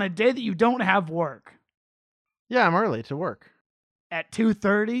 On a day that you don't have work. Yeah, I'm early to work. At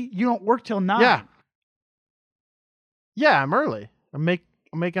 2:30? You don't work till 9. Yeah. Yeah, I'm early. I'm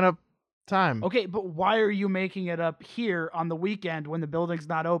making up time. Okay, but why are you making it up here on the weekend when the building's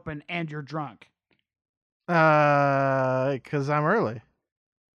not open and you're drunk? Because I'm early.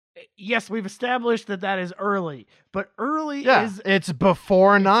 Yes, we've established that is early, but early is... it's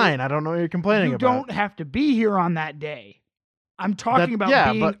before 9. I don't know what you're complaining about. You don't have to be here on that day. I'm talking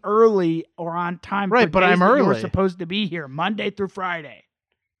about being early or on time. Right, but I'm early. You're supposed to be here Monday through Friday.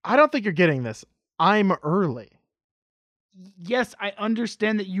 I don't think you're getting this. I'm early. Yes, I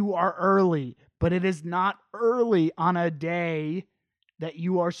understand that you are early, but it is not early on a day that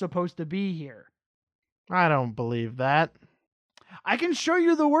you are supposed to be here. I don't believe that. I can show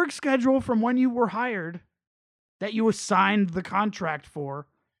you the work schedule from when you were hired that you assigned the contract for.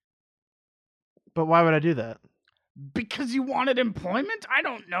 But why would I do that? Because you wanted employment? I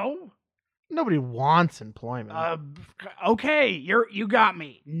don't know. Nobody wants employment. Okay, you got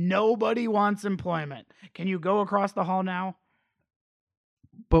me. Nobody wants employment. Can you go across the hall now?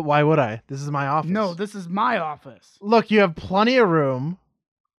 But why would I? This is my office. No, this is my office. Look, you have plenty of room.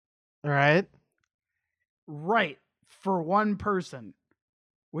 All right? Right. For one person.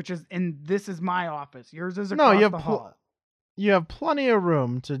 This is my office. Yours is across the hall. You have plenty of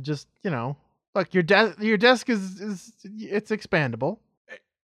room to just, look, your desk is it's expandable.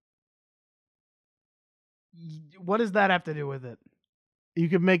 What does that have to do with it? You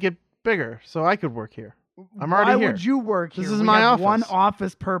could make it bigger so I could work here. I'm already here. Why would you work here? This is We my have office. one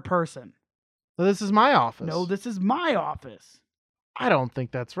office per person. So this is my office. No, this is my office. I don't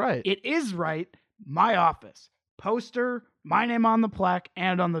think that's right. It is right. My office. Poster, my name on the plaque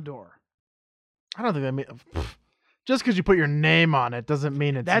and on the door. I don't think that means... Just because you put your name on it doesn't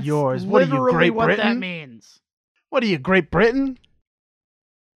mean it's That's yours. What are you, literally Great what Britain? that means. What are you, Great Britain?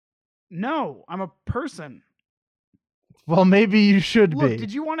 No, I'm a person. Well, maybe you should Look, be.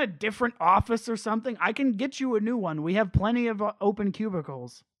 did you want a different office or something? I can get you a new one. We have plenty of open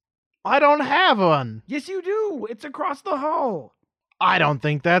cubicles. I don't have one. Yes, you do. It's across the hall. I don't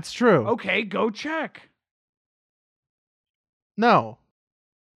think that's true. Okay, go check. No.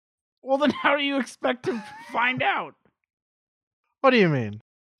 Well, then how do you expect to find out? What do you mean?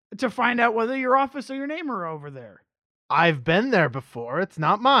 To find out whether your office or your name are over there. I've been there before. It's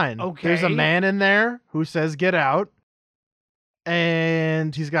not mine. Okay. There's a man in there who says get out.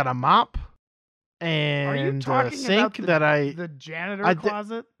 And he's got a mop. And Are you talking a sink about the janitor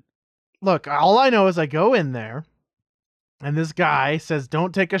closet? Look, all I know is I go in there. And this guy says,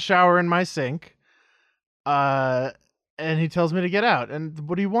 don't take a shower in my sink. And he tells me to get out. And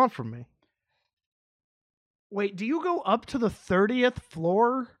what do you want from me? Wait, do you go up to the 30th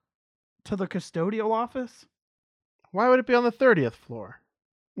floor to the custodial office? Why would it be on the 30th floor?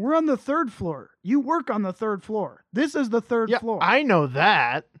 We're on the 3rd floor. You work on the 3rd floor. This is the 3rd floor. I know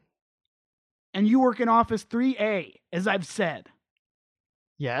that. And you work in office 3A, as I've said.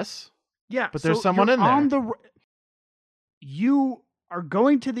 Yes. Yeah. But there's someone in there. You are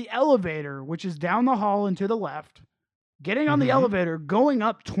going to the elevator, which is down the hall and to the left, getting on the elevator, going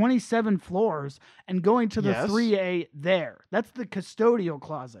up 27 floors, and going to the 3A there. That's the custodial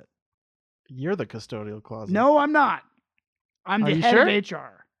closet. You're the custodial closet. No, I'm not. I'm the head of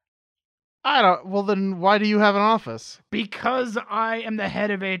HR. I don't. Well, then why do you have an office? Because I am the head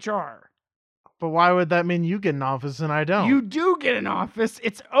of HR. But why would that mean you get an office and I don't? You do get an office.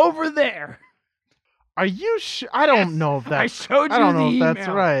 It's over there. Are you sure? I don't know if that's... I showed you I don't know the if email. that's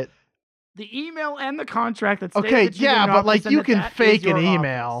right. The email and the contract that states Okay, that you get an but like office you and can that fake is your an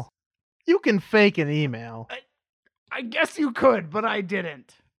email. office. You can fake an email. I guess you could, but I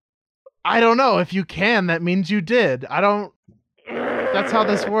didn't. I don't know. If you can, that means you did. I don't... That's how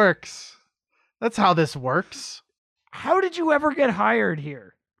this works. That's how this works. How did you ever get hired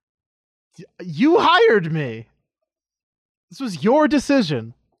here? You hired me. This was your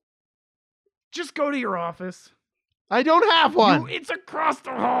decision. Just go to your office. I don't have one. It's across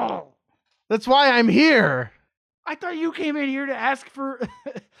the hall. That's why I'm here. I thought you came in here to ask for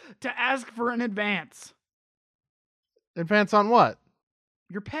an advance. Advance on what?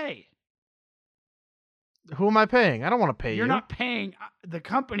 Your pay. Who am I paying? I don't want to pay you. You're not paying. The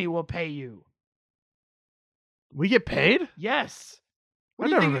company will pay you. We get paid? Yes. I've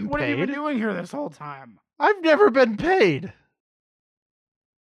never been What have you paid. been doing here this whole time? I've never been paid.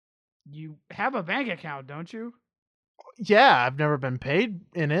 You have a bank account, don't you? Yeah, I've never been paid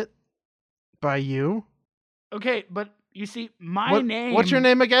in it by you. Okay, but you see, my name... What's your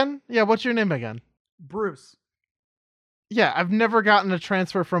name again? Yeah, what's your name again? Bruce. Yeah, I've never gotten a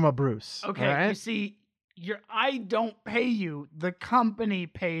transfer from a Bruce. Okay, right? You see, I don't pay you. The company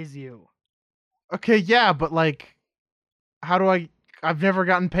pays you. Okay, yeah, but like, how do I've never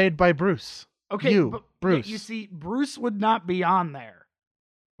gotten paid by Bruce. Okay, but Bruce. You see, Bruce would not be on there.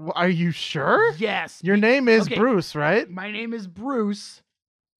 Are you sure? Yes. Your name is Bruce, right? My name is Bruce.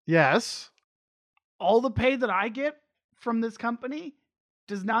 Yes. All the pay that I get from this company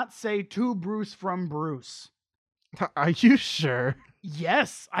does not say to Bruce from Bruce. Are you sure?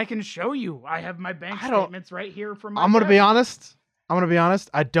 Yes, I can show you. I have my bank statements right here from my I'm going to be desk. honest.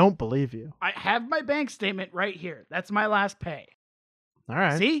 I don't believe you. I have my bank statement right here. That's my last pay. All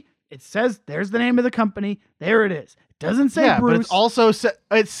right. See? It says, there's the name of the company. There it is. It doesn't say Bruce. But it's also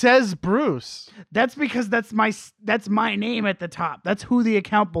it says Bruce. That's because that's my name at the top. That's who the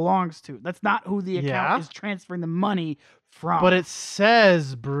account belongs to. That's not who the account is transferring the money from. But it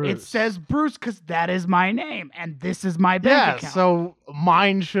says Bruce. It says Bruce because that is my name, and this is my bank account. So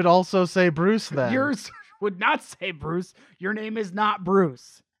mine should also say Bruce then. Yours would not say Bruce. Your name is not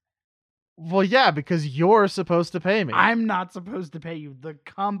Bruce. Well, yeah, because you're supposed to pay me. I'm not supposed to pay you. The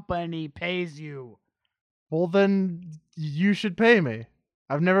company pays you. Well, then you should pay me.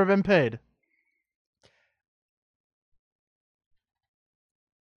 I've never been paid.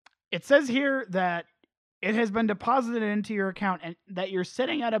 It says here that it has been deposited into your account and that you're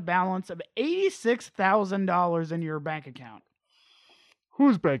sitting at a balance of $86,000 in your bank account.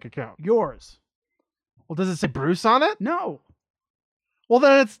 Whose bank account? Yours. Well, does it say Bruce on it? No. Well,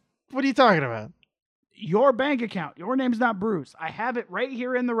 then what are you talking about? Your bank account. Your name's not Bruce. I have it right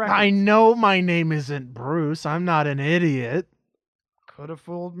here in the record. I know my name isn't Bruce. I'm not an idiot. Could have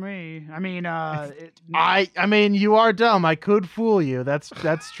fooled me. I mean, I mean, you are dumb. I could fool you. That's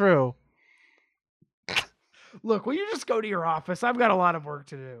true. Look, will you just go to your office? I've got a lot of work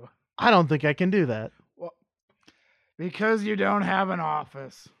to do. I don't think I can do that. Well, because you don't have an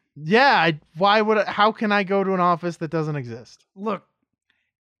office. Yeah, how can I go to an office that doesn't exist? Look,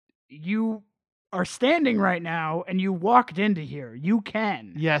 you are standing right now and you walked into here. You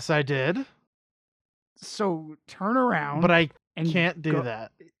can. Yes, I did. So turn around. But I can't do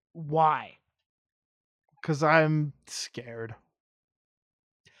that. Why? Because I'm scared.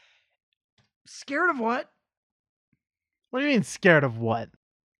 Scared of what? What do you mean scared of what?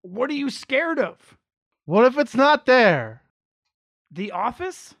 What are you scared of? What if it's not there? The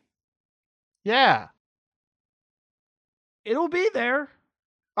office? Yeah. It'll be there.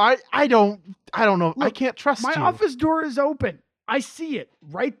 I don't know. Look, I can't trust my you. My office door is open. I see it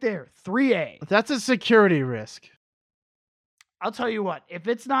right there. 3A. That's a security risk. I'll tell you what. If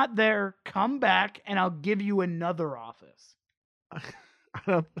it's not there, come back and I'll give you another office.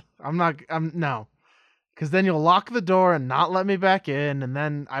 No. Because then you'll lock the door and not let me back in, and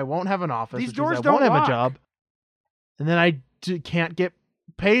then I won't have an office. These doors I don't won't have lock. a job. And then I can't get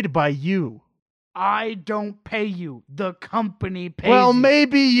paid by you. I don't pay you. The company pays Well, you.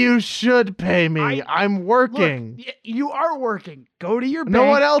 maybe you should pay me. I'm working. Look, you are working. Go to your bank. No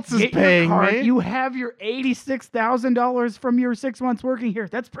one else is get your paying card. me. You have your $86,000 from your 6 months working here.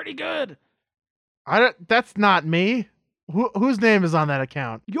 That's pretty good. That's not me. Whose name is on that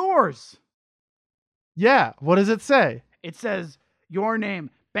account? Yours. Yeah. What does it say? It says your name,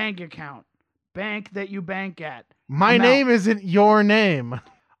 bank account, bank that you bank at. My name isn't your name.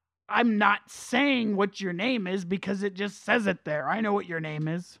 I'm not saying what your name is because it just says it there. I know what your name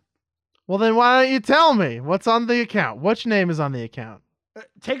is. Well, then why don't you tell me what's on the account? Which name is on the account?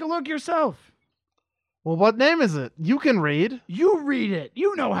 Take a look yourself. Well, what name is it? You can read. You read it.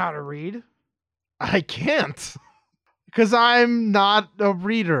 You know how to read. I can't. Because I'm not a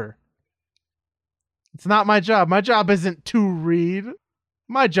reader. It's not my job. My job isn't to read.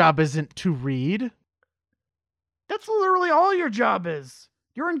 My job isn't to read. That's literally all your job is.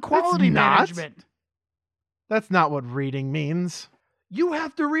 You're in quality management. That's not what reading means. You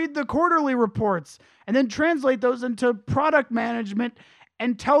have to read the quarterly reports and then translate those into product management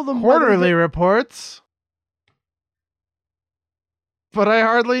and tell them quarterly reports? But I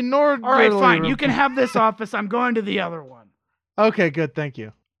hardly nor. All right, fine. You can have this office. I'm going to the other one. Okay, good. Thank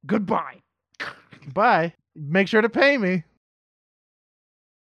you. Goodbye. Bye. Make sure to pay me.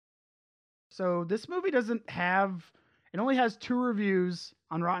 So this movie doesn't have... It only has 2 reviews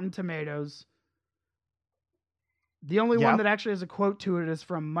on Rotten Tomatoes. The only one that actually has a quote to it is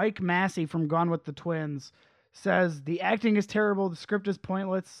from Mike Massey from Gone with the Twins. Says, the acting is terrible, the script is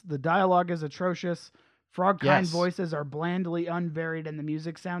pointless, the dialogue is atrocious, frog-kind voices are blandly unvaried, and the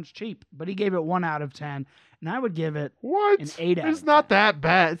music sounds cheap. But he gave it 1 out of 10, and I would give it an 8 out of 10. It's not that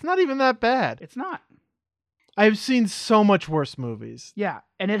bad. It's not even that bad. It's not. I've seen so much worse movies. Yeah,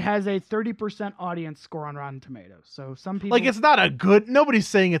 and it has a 30% audience score on Rotten Tomatoes. So some people... Like, it's not a good... Nobody's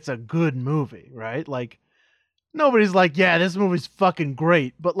saying it's a good movie, right? Like, nobody's like, yeah, this movie's fucking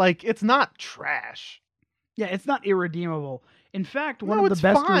great. But, like, it's not trash. Yeah, it's not irredeemable. In fact, one of the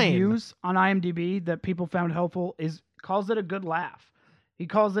best reviews on IMDb that people found helpful calls it a good laugh. He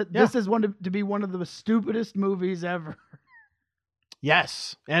calls it, this is to be one of the stupidest movies ever.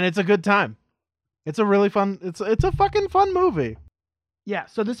 Yes, and it's a good time. It's a really fun, it's a fucking fun movie. Yeah,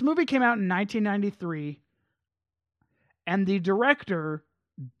 so this movie came out in 1993, and the director,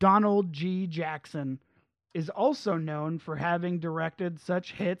 Donald G. Jackson, is also known for having directed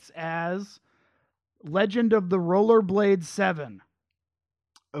such hits as Legend of the Rollerblade 7.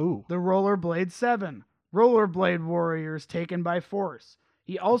 Oh. The Rollerblade 7. Rollerblade Warriors Taken by Force.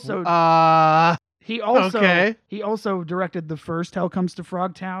 He also He also directed the first Hell Comes to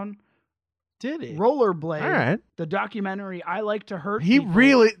Frogtown. Did he? Rollerblade. All right. The documentary I Like to Hurt He People.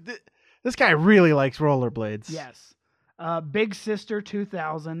 really... This guy really likes rollerblades. Yes. Big Sister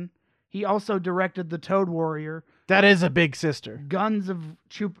 2000. He also directed The Toad Warrior. That is a Big Sister. Guns of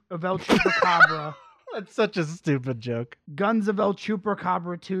El Chupacabra. That's such a stupid joke. Guns of El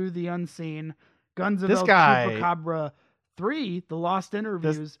Chupacabra 2, The Unseen. Guns of El Chupacabra 3, The Lost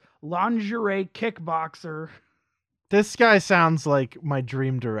Interviews. Lingerie Kickboxer. This guy sounds like my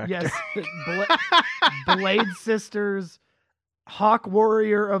dream director. Yes. Blade Sisters. Hawk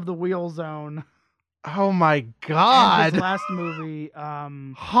Warrior of the Wheel Zone. Oh my And god. his last movie,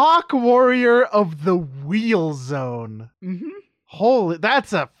 Hawk Warrior of the Wheel Zone. mhm. Holy,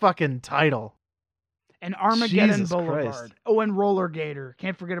 that's a fucking title. And Armageddon Jesus Boulevard. Christ. Oh, and Roller Gator.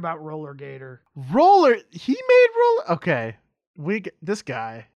 Can't forget about Roller Gator. He made Roller. Okay, this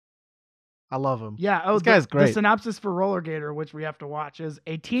guy. I love him. Yeah. Oh, this guy's great. The synopsis for Roller Gator, which we have to watch, is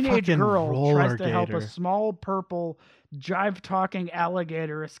a teenage Fucking girl tries to Roller help a Gator. small purple jive-talking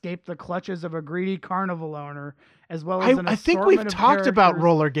alligator escape the clutches of a greedy carnival owner, as well as an I think we've assortment of talked about characters.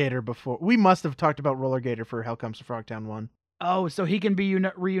 Roller Gator before. We must have talked about Roller Gator for Hell Comes to Frogtown 1. Oh, so he can be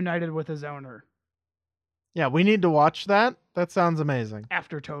reunited with his owner Yeah, we need to watch that. That sounds amazing.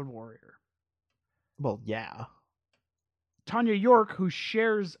 after Toad Warrior. Well, yeah. Tanya York, who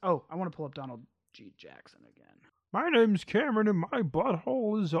shares... Oh, I want to pull up Donald G. Jackson again. My name's Cameron and my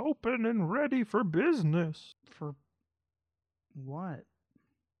butthole is open and ready for business. For what?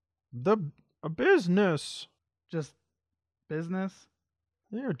 A business. Just business?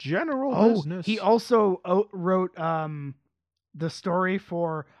 Yeah, general Oh, business. he also wrote the story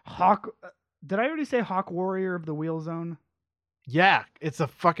for Hawk... Did I already say Hawk Warrior of the Wheel Zone? Yeah, it's a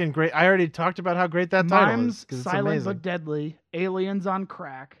fucking great... I already talked about how great that title Mimes, is. 'Cause it's Silent amazing. but Deadly, Aliens on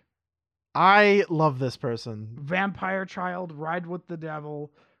Crack, I love this person. Vampire Child, Ride with the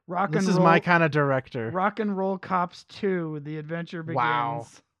Devil, Rock This and is Roll... my kind of director. Rock and Roll Cops 2, The Adventure Begins. Wow.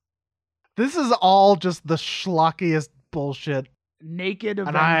 This is all just the schlockiest bullshit. Naked And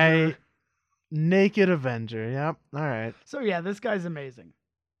Avenger. Naked Avenger. Yep. All right. So yeah, this guy's amazing.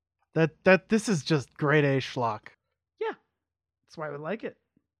 This is just grade A schlock. That's why I would like it.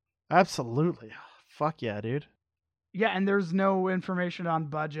 Absolutely. Fuck yeah, dude. Yeah, and there's no information on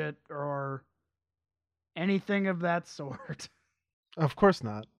budget or anything of that sort. Of course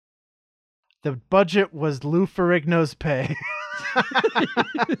not. The budget was Lou Ferrigno's pay.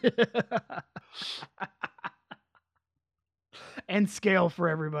 And scale for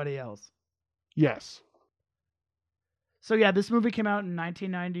everybody else. Yes. So yeah, this movie came out in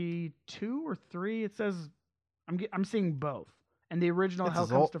 1992 or 3. It says I'm seeing both. And the original It's Hell as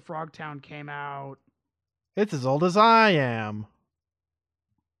Comes old- to Frogtown came out It's as old as I am.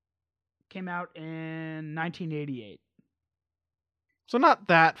 in 1988. So not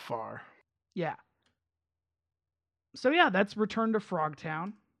that far. Yeah. So yeah, that's Return to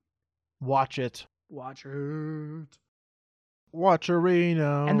Frogtown. Watch it. Watch it.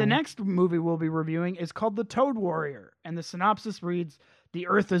 Watcherino. And the next movie we'll be reviewing is called The Toad Warrior. And the synopsis reads, the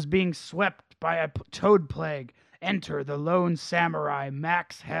earth is being swept by a toad plague. Enter the lone samurai,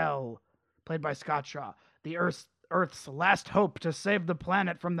 Max Hell, played by Scott Shaw. The Earth's last hope to save the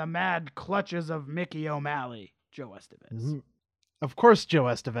planet from the mad clutches of Mickey O'Malley. Joe Estevez. Of course Joe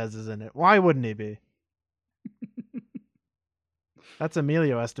Estevez is in it. Why wouldn't he be? That's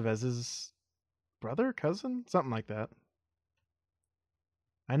Emilio Estevez's brother, cousin? Something like that.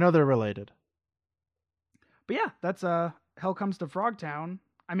 I know they're related. But yeah, that's Hell Comes to Frogtown.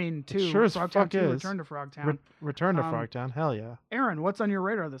 I mean, 2. Sure as Frogtown fuck 2, is. Return to Frogtown. Return to Frogtown. Hell yeah. Aaron, what's on your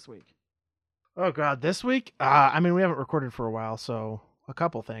radar this week? Oh god, this week? I mean, we haven't recorded for a while, so a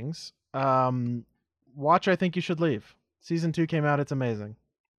couple things. Watch I Think You Should Leave. Season 2 came out. It's amazing.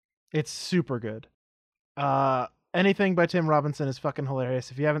 It's super good. Anything by Tim Robinson is fucking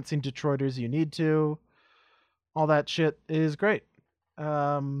hilarious. If you haven't seen Detroiters, you need to. All that shit is great.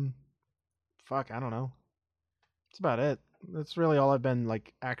 Fuck, I don't know. That's about it. That's really all I've been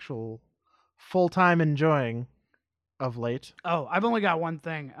like actual full-time enjoying of late. Oh, I've only got one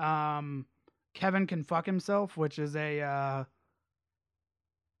thing. Kevin Can Fuck Himself, which is it's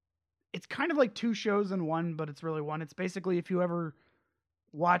kind of like 2 shows in one, but it's really one. It's basically if you ever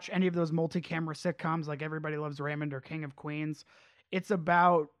watch any of those multi-camera sitcoms like Everybody Loves Raymond or King of Queens, it's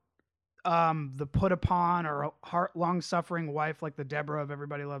about the put upon or long-suffering wife like the Deborah of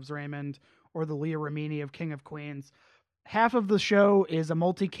Everybody Loves Raymond or the Leah Remini of King of Queens. Half of the show is a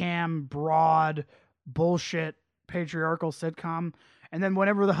multicam, broad, bullshit, patriarchal sitcom. And then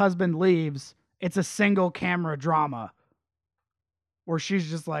whenever the husband leaves, it's a single camera drama where she's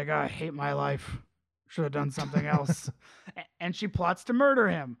just like, I hate my life. Should have done something else. And she plots to murder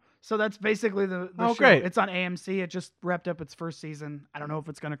him. So that's basically the show. Great. It's on AMC. It just wrapped up its first season. I don't know if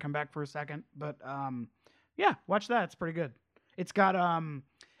it's going to come back for a second, but yeah, watch that. It's pretty good. It's got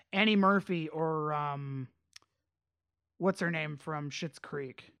Annie Murphy or what's her name from Schitt's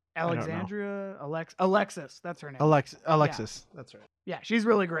Creek? Alexandria? Alexis. That's her name. Alexis. That's right. Yeah, she's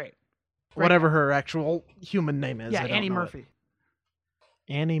really great. Whatever her actual human name is. Yeah, I don't Annie know Murphy. it.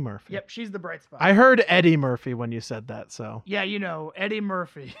 Annie Murphy. Yep, she's the bright spot. I heard Eddie Murphy when you said that, so. Yeah, you know, Eddie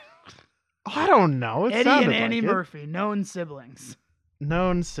Murphy. I don't know. It Eddie sounded and Annie like it. Murphy, known siblings.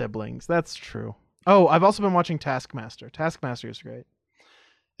 Known siblings. That's true. Oh, I've also been watching Taskmaster. Taskmaster is great.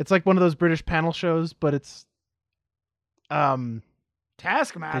 It's like one of those British panel shows, but it's Taskmaster.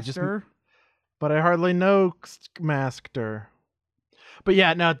 But I hardly know Master. But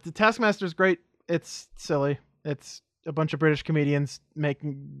yeah, no, the Taskmaster is great. It's silly. It's a bunch of British comedians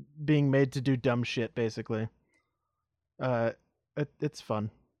being made to do dumb shit, basically. It's fun,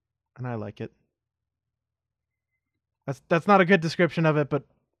 and I like it. That's not a good description of it, but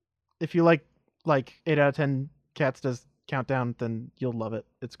if you like 8 out of 10 Cats Does Countdown, then you'll love it.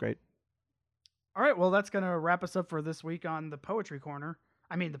 It's great. All right, well, that's going to wrap us up for this week on the Poetry Corner.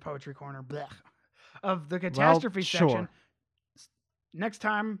 Blech, of the Catastrophe section. Sure. Next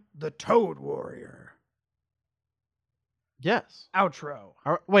time, the Toad Warrior. Yes. Outro.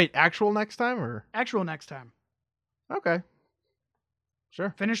 Wait, actual next time or? Actual next time. Okay.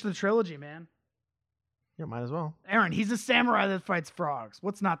 Sure. Finish the trilogy, man. Yeah, might as well. Aaron, he's a samurai that fights frogs.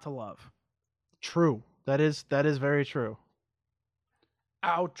 What's not to love? True. That is very true.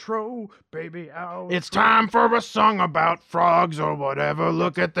 Outro, baby, outro. It's time for a song about frogs or whatever.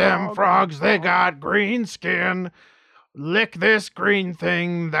 Look at them frogs, they got green skin. Lick this green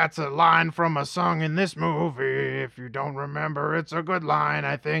thing. That's a line from a song in this movie. If you don't remember, it's a good line,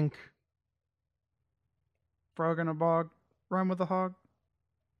 I think. Frog in a bog, run with a hog.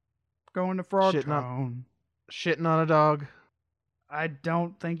 Going to Frogtown. Shitting on a dog. I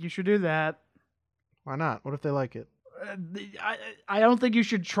don't think you should do that. Why not? What if they like it? I don't think you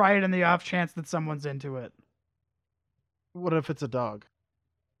should try it in the off chance that someone's into it. What if it's a dog?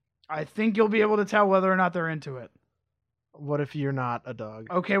 I think you'll be able to tell whether or not they're into it. What if you're not a dog?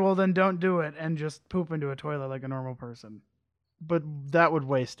 Okay, well then don't do it and just poop into a toilet like a normal person. But that would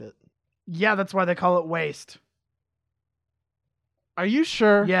waste it. Yeah, that's why they call it waste. Are you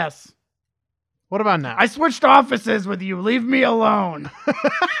sure? Yes. What about now? I switched offices with you. Leave me alone.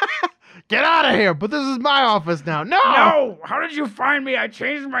 Get out of here. But this is my office now. No! No! How did you find me? I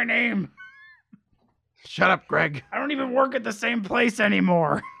changed my name. Shut up, Greg. I don't even work at the same place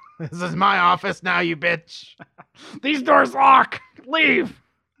anymore. This is my office now, you bitch. These doors lock. Leave.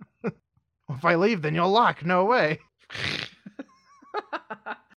 If I leave, then you'll lock. No way.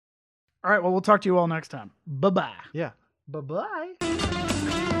 All right, well, we'll talk to you all next time. Bye-bye. Yeah. Bye-bye.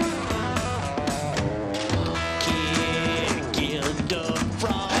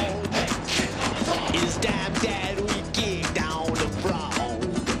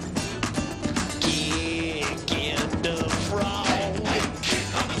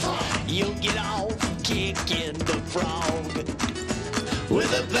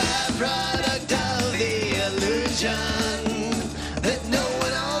 With a bad ride.